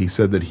yeah, so he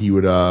said that he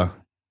would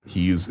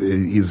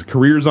his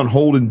career's on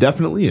hold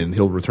indefinitely, and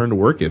he'll return to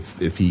work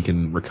if he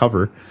can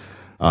recover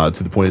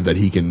to the point that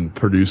he can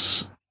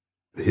produce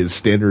his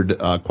standard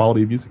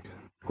quality of music.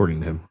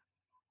 according to him.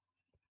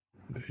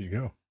 There you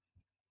go.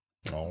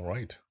 All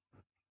right.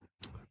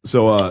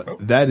 So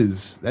that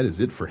is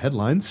it for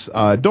headlines.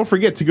 Don't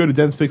forget to go to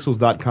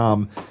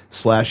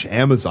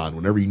densepixels.com/Amazon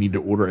whenever you need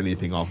to order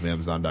anything off of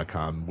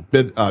Amazon.com,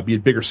 be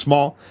it big or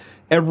small.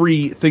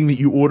 Everything that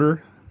you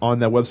order on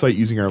that website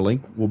using our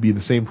link will be the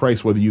same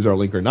price whether you use our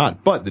link or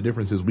not. But the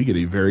difference is we get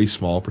a very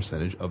small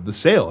percentage of the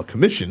sale, a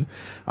commission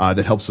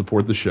that helps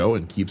support the show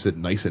and keeps it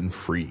nice and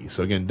free.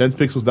 So again,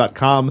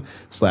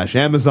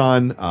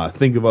 densepixels.com/Amazon.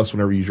 Think of us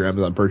whenever you use your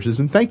Amazon purchase,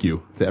 and thank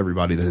you to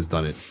everybody that has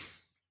done it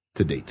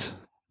to date.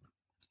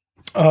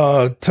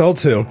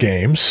 Telltale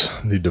Games,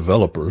 the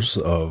developers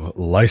of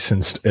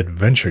licensed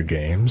adventure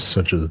games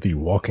such as the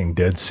Walking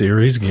Dead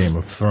series, Game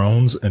of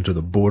Thrones, Enter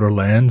the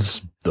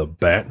Borderlands, the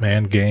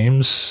Batman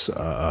games,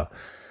 the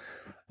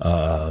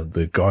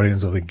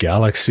Guardians of the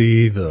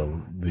Galaxy, those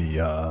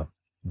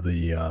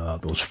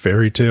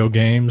fairy tale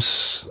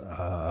games.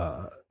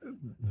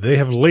 They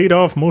have laid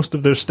off most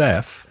of their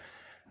staff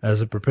as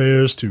it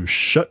prepares to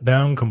shut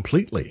down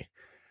completely.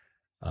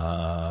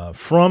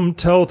 From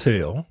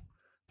Telltale,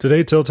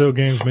 today Telltale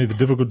Games made the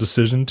difficult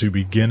decision to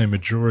begin a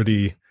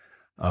majority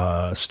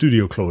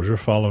studio closure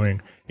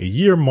following a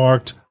year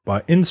marked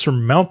by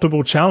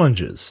insurmountable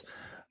challenges.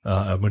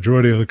 A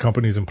majority of the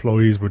company's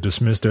employees were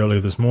dismissed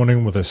earlier this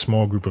morning, with a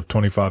small group of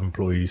 25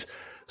 employees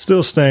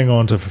still staying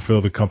on to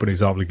fulfill the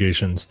company's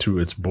obligations to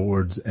its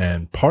boards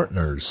and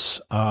partners.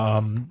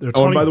 And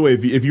by the way,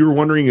 if you were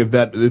wondering if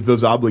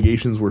those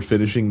obligations were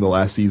finishing the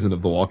last season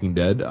of The Walking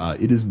Dead,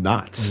 it is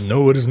not.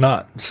 No, it is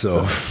not.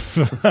 So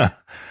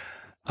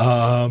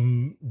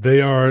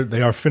they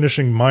are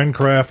finishing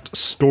Minecraft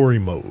story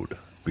mode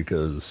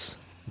because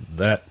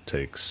that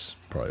takes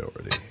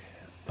priority.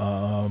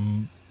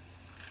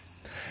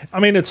 I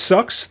mean, it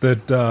sucks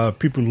that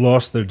people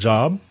lost their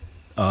job.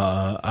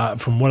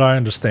 From what I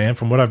understand,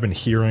 from what I've been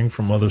hearing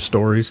from other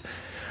stories,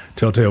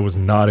 Telltale was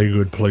not a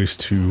good place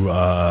to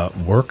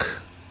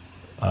work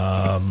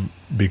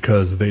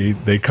because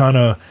they kind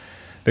of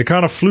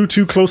flew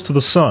too close to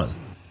the sun,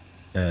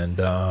 and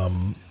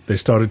they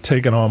started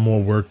taking on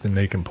more work than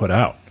they can put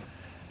out,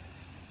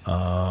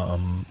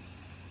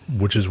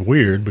 which is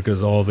weird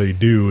because all they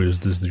do is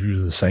just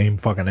use the same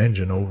fucking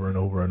engine over and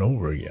over and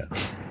over again.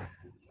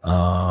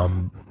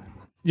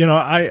 You know,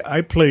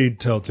 I played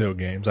Telltale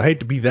games. I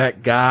hate to be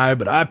that guy,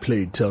 but I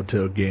played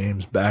Telltale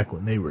games back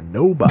when they were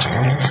nobody.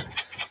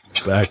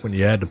 Back when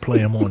you had to play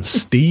them on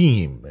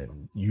Steam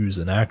and use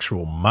an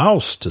actual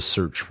mouse to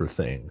search for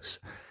things.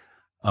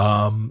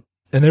 And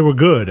they were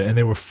good and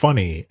they were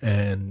funny,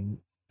 and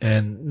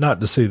not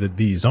to say that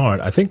these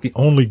aren't. I think the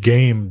only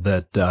game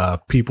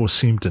that people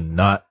seem to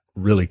not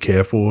really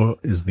care for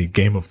is the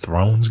Game of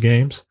Thrones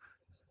games.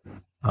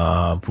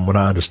 From what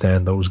I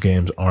understand, those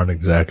games aren't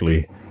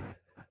exactly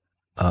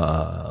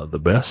the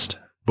best,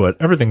 but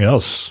everything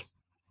else.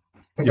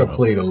 I think I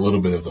played a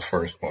little bit of the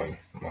first one.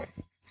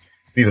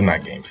 These are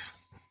not games.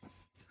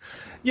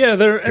 Yeah,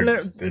 they're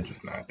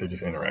just not. They're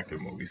just interactive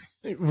movies,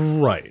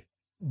 right?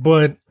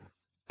 But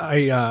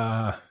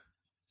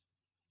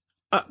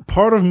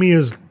part of me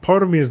is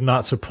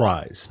not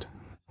surprised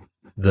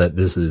that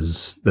this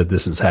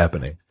is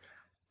happening.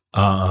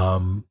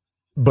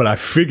 But I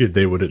figured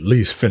they would at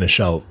least finish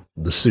out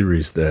the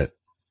series that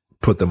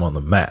put them on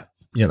the map.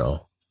 You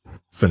know,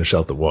 finish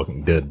out The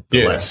Walking Dead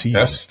last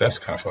season. That's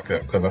kind of fucked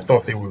up because I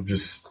thought they were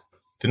didn't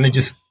they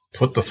just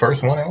put the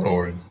first one out,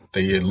 or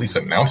they at least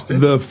announced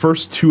it? The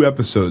first 2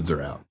 episodes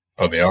are out.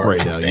 Oh, they are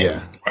right now.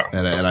 Yeah, wow.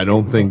 And I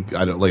don't think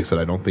like I said,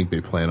 I don't think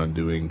they plan on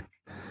doing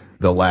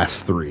the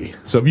last 3.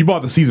 So if you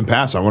bought the season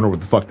pass, I wonder what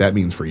the fuck that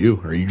means for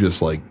you. Are you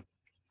just like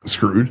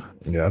screwed?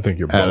 Yeah, I think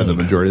you're out of the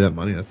majority of that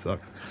money. That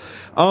sucks.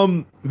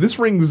 This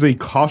rings a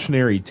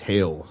cautionary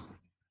tale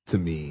to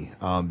me,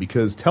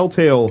 because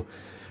Telltale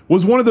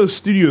was one of those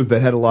studios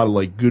that had a lot of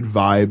like good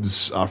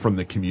vibes from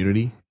the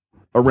community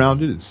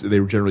around it. They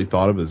were generally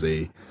thought of as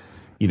a,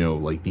 you know,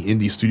 like the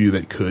indie studio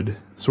that could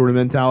sort of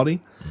mentality.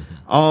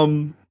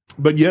 Mm-hmm.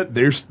 But yet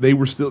they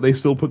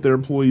still put their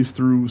employees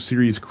through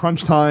serious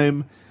crunch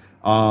time,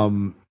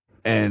 and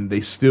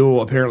they still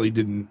apparently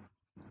didn't,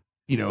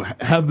 you know,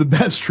 have the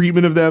best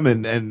treatment of them.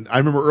 And I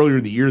remember earlier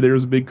in the year there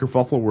was a big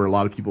kerfuffle where a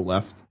lot of people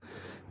left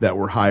that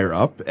were higher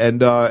up,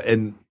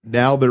 and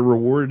now their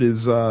reward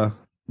is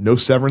no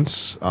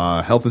severance,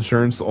 health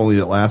insurance only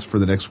that lasts for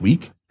the next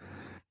week,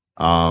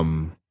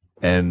 and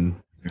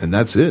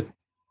that's it,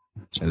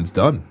 and it's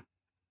done.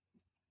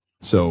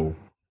 So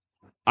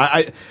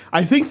I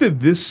think that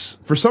this,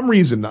 for some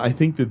reason, I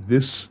think that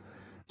this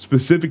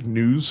specific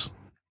news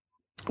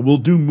will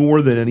do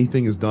more than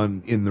anything has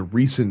done in the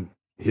recent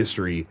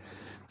history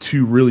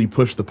to really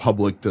push the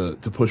public to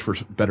push for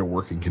better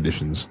working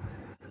conditions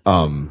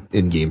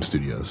in game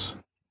studios.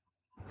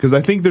 Because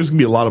I think there's going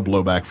to be a lot of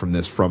blowback from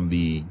this from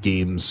the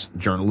games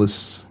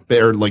journalists,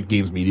 or like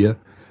games media,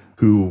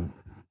 who,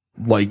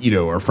 like, you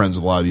know, are friends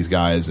with a lot of these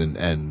guys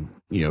and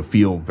you know,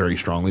 feel very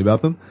strongly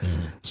about them.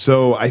 Mm-hmm.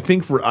 So I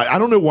think I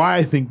don't know why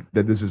I think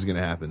that this is going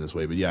to happen this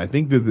way, but yeah, I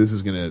think that this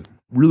is going to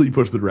really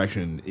push the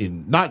direction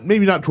in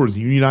maybe not towards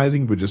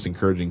unionizing, but just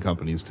encouraging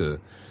companies to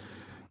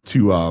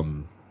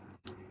to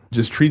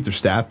just treat their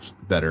staff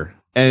better,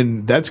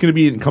 and that's going to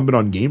be incumbent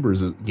on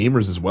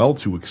gamers as well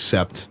to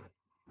accept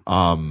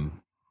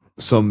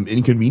some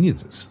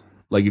inconveniences.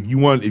 Like if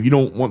you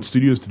don't want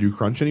studios to do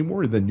crunch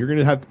anymore, then you're going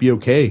to have to be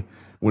okay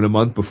when a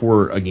month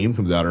before a game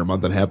comes out or a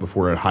month and a half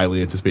before a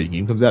highly anticipated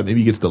game comes out,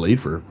 maybe it gets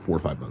delayed for 4 or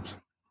 5 months.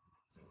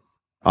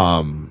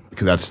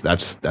 Because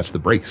that's the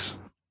breaks.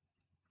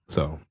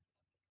 So,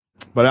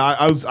 but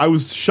I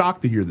was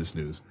shocked to hear this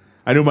news.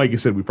 I know Mike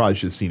said we probably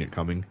should have seen it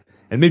coming,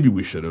 and maybe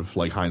we should have,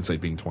 like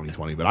hindsight being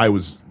 2020. But I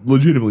was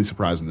legitimately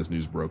surprised when this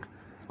news broke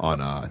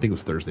on I think it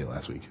was Thursday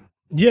last week.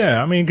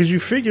 Yeah, I mean, because you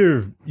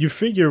figure,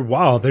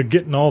 wow, they're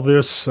getting all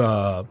this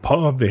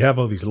pub, they have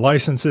all these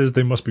licenses,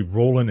 they must be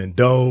rolling in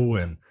dough,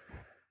 and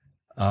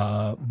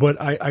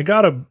but I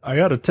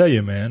gotta tell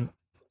you, man,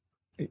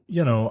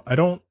 you know, I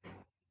don't.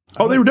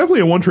 Oh, they were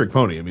definitely a one-trick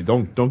pony. I mean,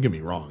 don't get me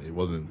wrong, it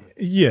wasn't.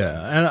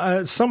 Yeah,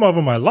 and some of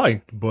them I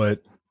liked,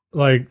 but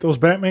like those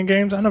Batman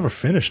games, I never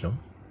finished them.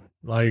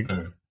 Like,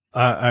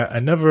 I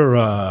never,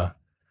 I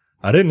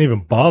didn't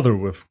even bother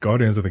with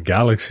Guardians of the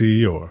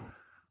Galaxy or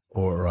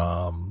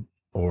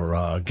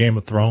Game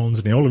of Thrones.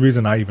 And the only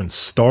reason I even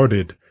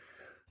started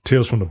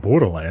Tales from the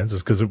Borderlands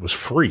is because it was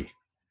free.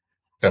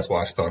 That's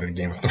why I started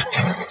Game of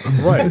Thrones.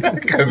 Right.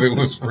 Because it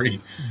was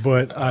free.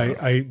 But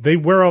they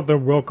wear out their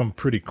welcome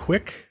pretty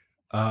quick.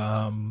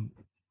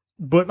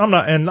 But I'm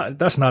not, and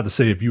that's not to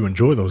say if you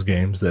enjoy those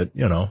games that,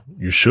 you know,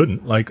 you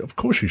shouldn't. Like, of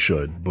course you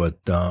should. But,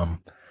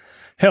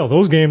 hell,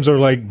 those games are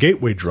like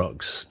gateway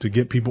drugs to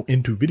get people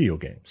into video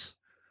games.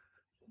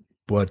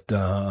 But,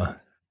 yeah,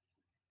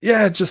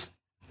 it just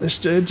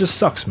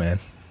sucks, man.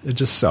 It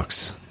just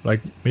sucks.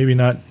 Like maybe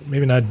not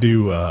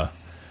do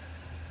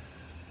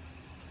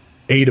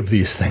 8 of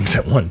these things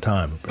at one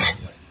time.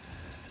 Apparently.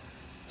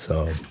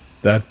 So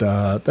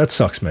that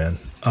sucks, man.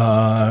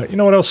 You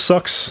know what else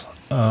sucks?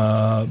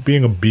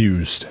 Being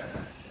abused,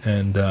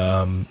 and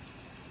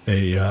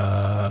we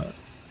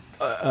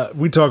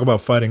talk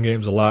about fighting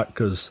games a lot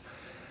because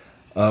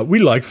we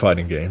like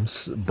fighting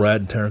games.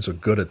 Brad and Terrence are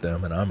good at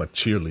them, and I'm a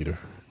cheerleader.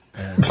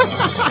 And,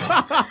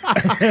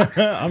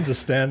 I'm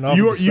just standing off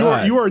the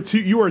side. You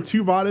are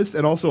too modest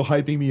and also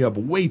hyping me up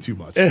way too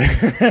much.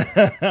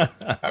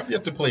 I've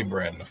yet to play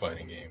Brad in a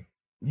fighting game.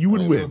 You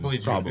would win,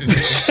 probably.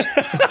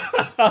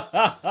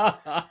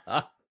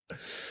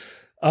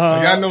 Like,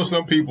 I know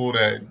some people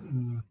that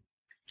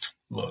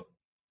look.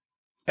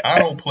 I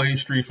don't play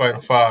Street Fighter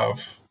V.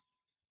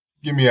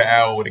 Give me an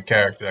hour with a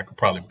character that could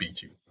probably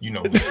beat you. You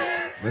know.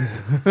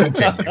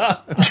 Continue.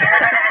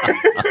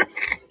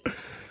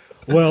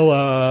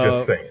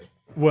 Well,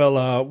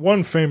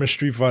 one famous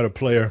Street Fighter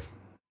player,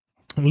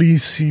 Lee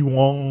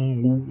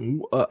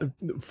Si-wong,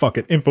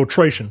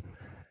 Infiltration,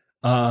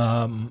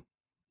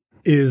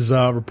 is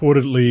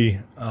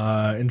reportedly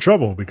in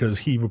trouble because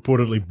he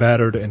reportedly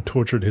battered and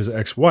tortured his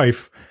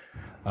ex-wife,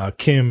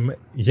 Kim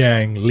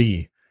Yang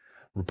Lee.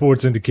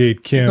 Reports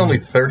indicate Kim... He's only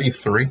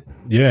 33?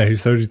 Yeah,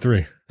 he's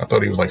 33. I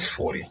thought he was like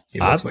 40. He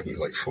looks like he's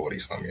like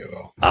 40-something years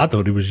old. I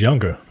thought he was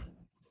younger.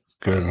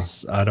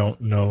 Because I don't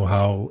know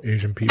how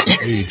Asian people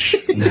age.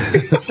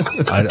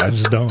 I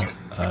just don't.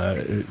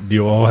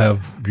 You all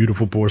have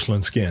beautiful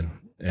porcelain skin,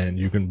 and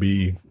you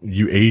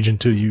age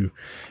until you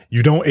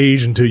don't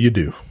age until you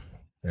do,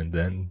 and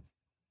then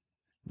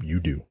you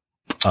do.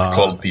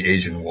 Call it the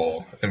Asian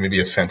wall. It may be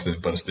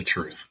offensive, but it's the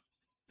truth.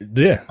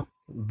 Yeah,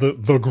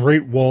 the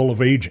Great Wall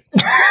of Aging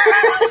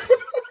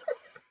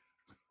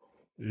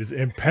is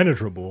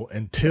impenetrable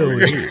until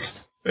it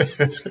is.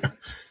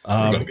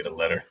 I'm gonna get a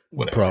letter.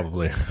 Whatever.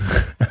 Probably.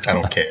 I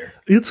don't care.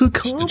 It's a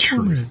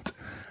compliment.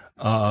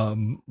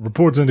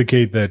 Reports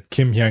indicate that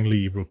Kim Yang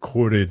Lee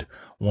recorded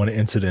one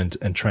incident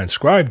and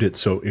transcribed it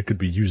so it could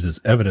be used as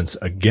evidence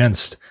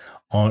against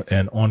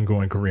an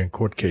ongoing Korean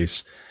court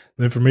case.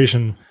 The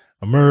information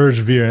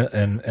emerged via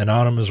an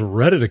anonymous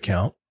Reddit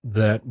account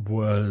that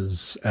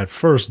was at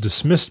first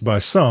dismissed by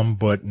some,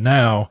 but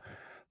now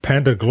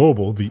Panda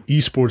Global, the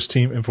esports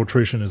team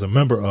Infiltration is a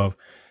member of,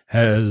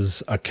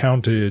 has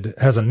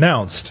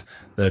announced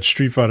that the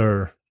Street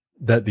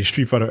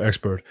Fighter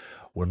expert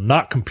will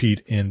not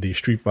compete in the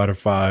Street Fighter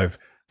V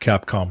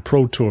Capcom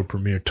Pro Tour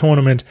Premier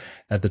Tournament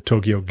at the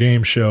Tokyo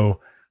Game Show,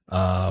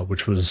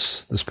 which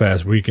was this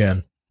past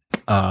weekend,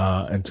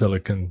 until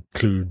it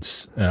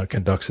conducts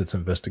its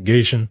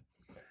investigation.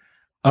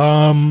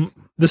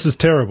 This is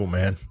terrible,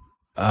 man.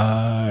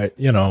 I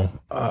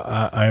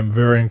am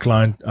very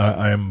inclined.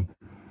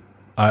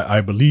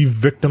 I believe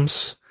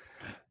victims.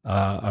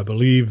 I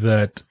believe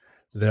that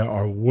there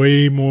are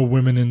way more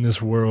women in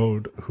this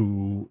world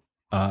who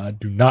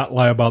do not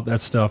lie about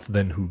that stuff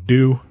than who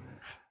do.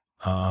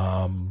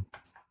 And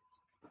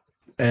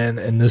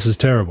this is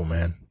terrible,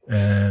 man.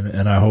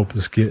 And I hope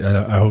this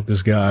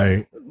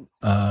guy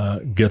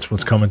gets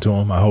what's coming to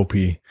him. I hope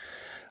he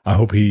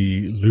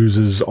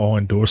loses all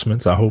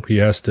endorsements. I hope he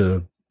has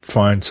to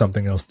find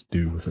something else to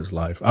do with his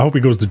life. I hope he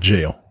goes to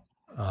jail.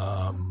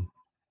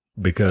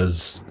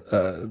 Because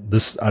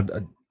this I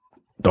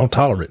don't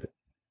tolerate it.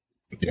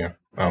 Yeah.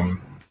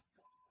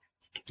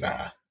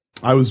 Nah.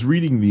 I was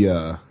reading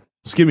the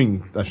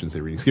skimming. I shouldn't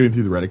say reading. Skimming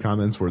through the Reddit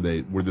comments where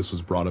this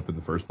was brought up in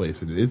the first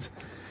place, and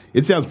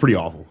it sounds pretty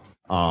awful.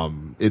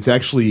 It's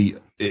actually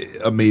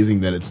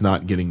amazing that it's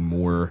not getting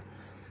more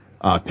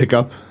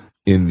pickup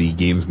in the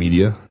games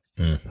media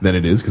than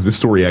it is, because this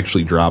story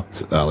actually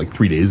dropped like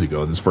 3 days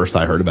ago. This first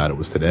I heard about it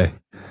was today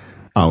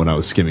when I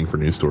was skimming for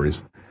news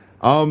stories.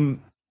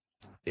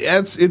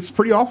 It's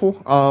pretty awful.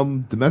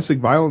 Domestic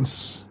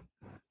violence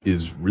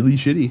is really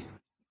shitty,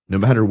 no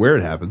matter where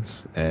it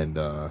happens. And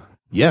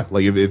yeah,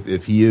 like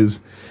if he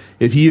is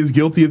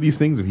guilty of these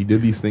things, if he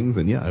did these things,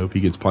 then yeah, I hope he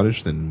gets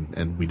punished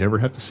and we never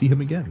have to see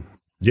him again.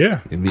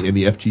 Yeah, in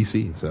the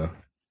FGC. So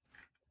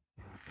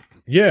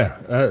yeah,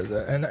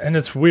 and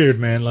it's weird,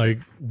 man. Like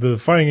the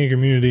fighting game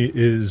community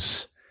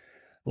is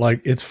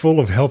like it's full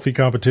of healthy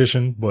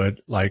competition, but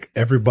like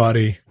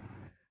everybody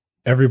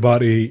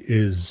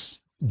is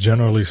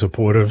generally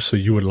supportive. So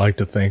you would like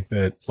to think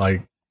that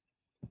like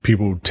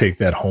people take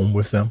that home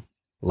with them.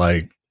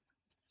 Like,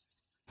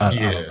 I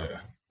don't know.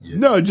 Yeah.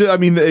 No, I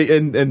mean,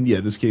 and yeah,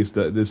 this case,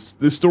 this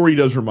story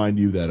does remind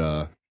you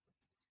that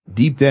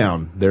deep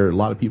down there are a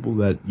lot of people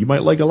that you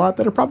might like a lot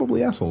that are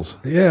probably assholes.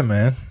 Yeah,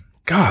 man.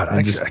 God,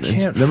 I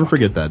can't never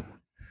forget that.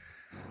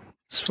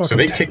 So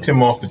they kicked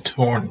him off the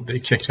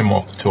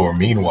tour.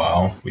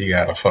 Meanwhile, we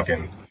got a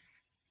fucking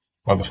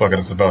motherfucker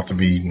that's about to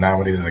be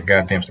nominated as a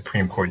goddamn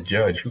Supreme Court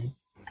judge who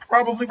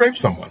probably raped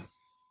someone.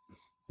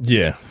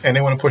 Yeah. And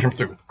they want to push him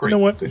through. Great. You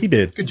know what? Good. He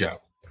did. Good job.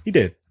 He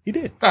did.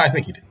 I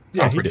think he did.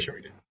 Yeah, I'm pretty sure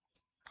he did.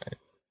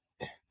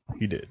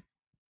 He did.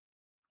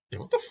 Yeah,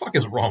 what the fuck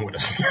is wrong with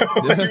us?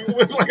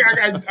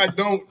 I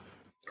don't.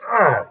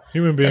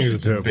 Human beings are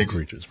terrible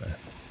creatures, man.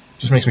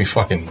 Just makes me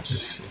fucking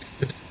it's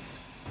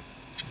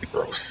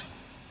gross.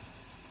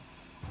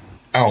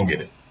 I don't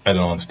get it. I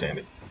don't understand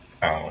it.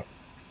 I don't.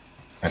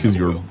 Because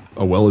you're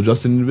a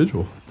well-adjusted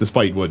individual,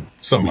 despite what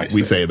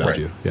we say about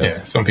you. Yes.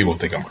 Yeah, some people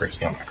think I'm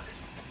crazy. I'm not crazy.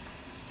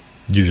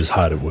 You just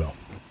hide it well.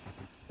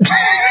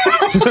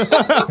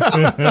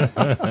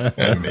 Yeah,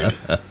 maybe.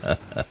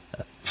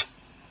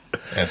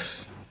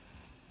 Yes.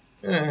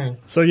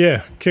 So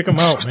yeah, kick him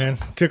out, man.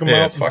 Kick him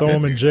out and throw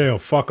him in jail.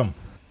 Fuck him.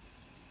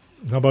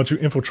 How about you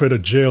infiltrate a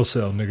jail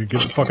cell, nigga?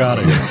 Get the fuck out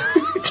of here.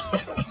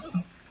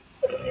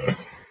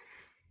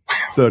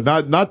 So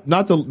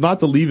not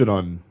to leave it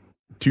on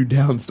 2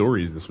 down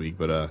stories this week,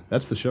 but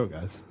that's the show,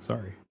 guys.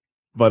 Sorry.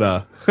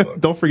 But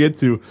don't forget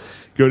to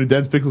go to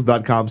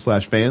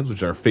densepixels.com/fans, which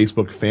is our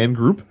Facebook fan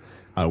group.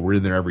 We're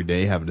in there every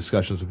day having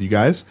discussions with you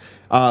guys.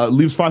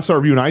 Leave us a 5-star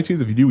review on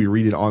iTunes. If you do, we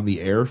read it on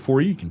the air for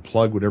you. You can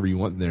plug whatever you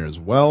want in there as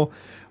well.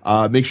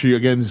 Make sure you,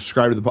 again,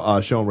 subscribe to the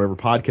show on whatever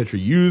podcatcher you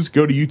use.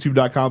 Go to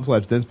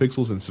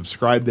youtube.com/densepixels and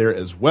subscribe there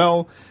as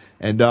well.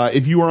 And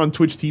if you are on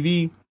Twitch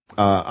TV,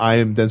 I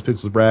am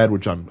DensePixels Brad,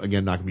 which I'm,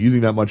 again, not going to be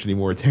using that much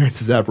anymore.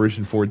 Terrence is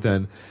Apparition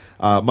 410.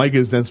 Micah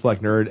is Dense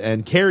Black Nerd.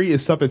 And Carrie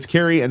is Suppets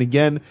Carrie. And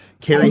again,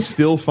 Carrie's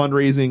still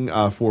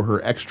fundraising for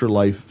her Extra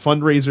Life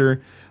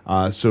fundraiser.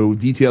 So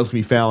details can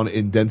be found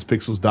in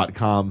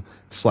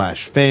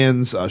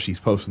densepixels.com/fans. She's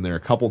posting there a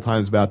couple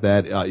times about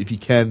that. If you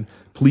can,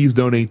 please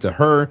donate to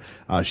her.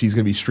 She's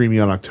going to be streaming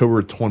on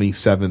October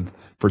 27th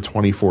for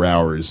 24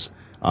 hours,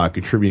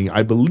 contributing,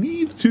 I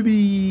believe, to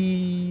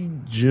the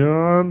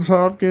Johns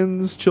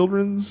Hopkins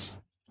Children's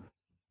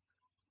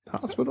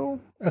Hospital.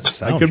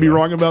 I could be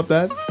wrong about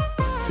that.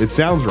 It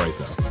sounds right,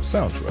 though.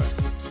 Sounds right.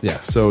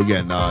 Yeah, so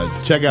again,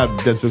 check out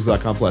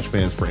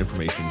densepixels.com/fans for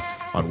information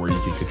on where you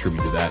can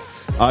contribute to that.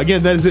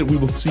 Again, that is it. We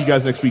will see you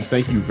guys next week.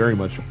 Thank you very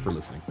much for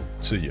listening.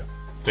 See ya.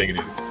 Take it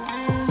easy.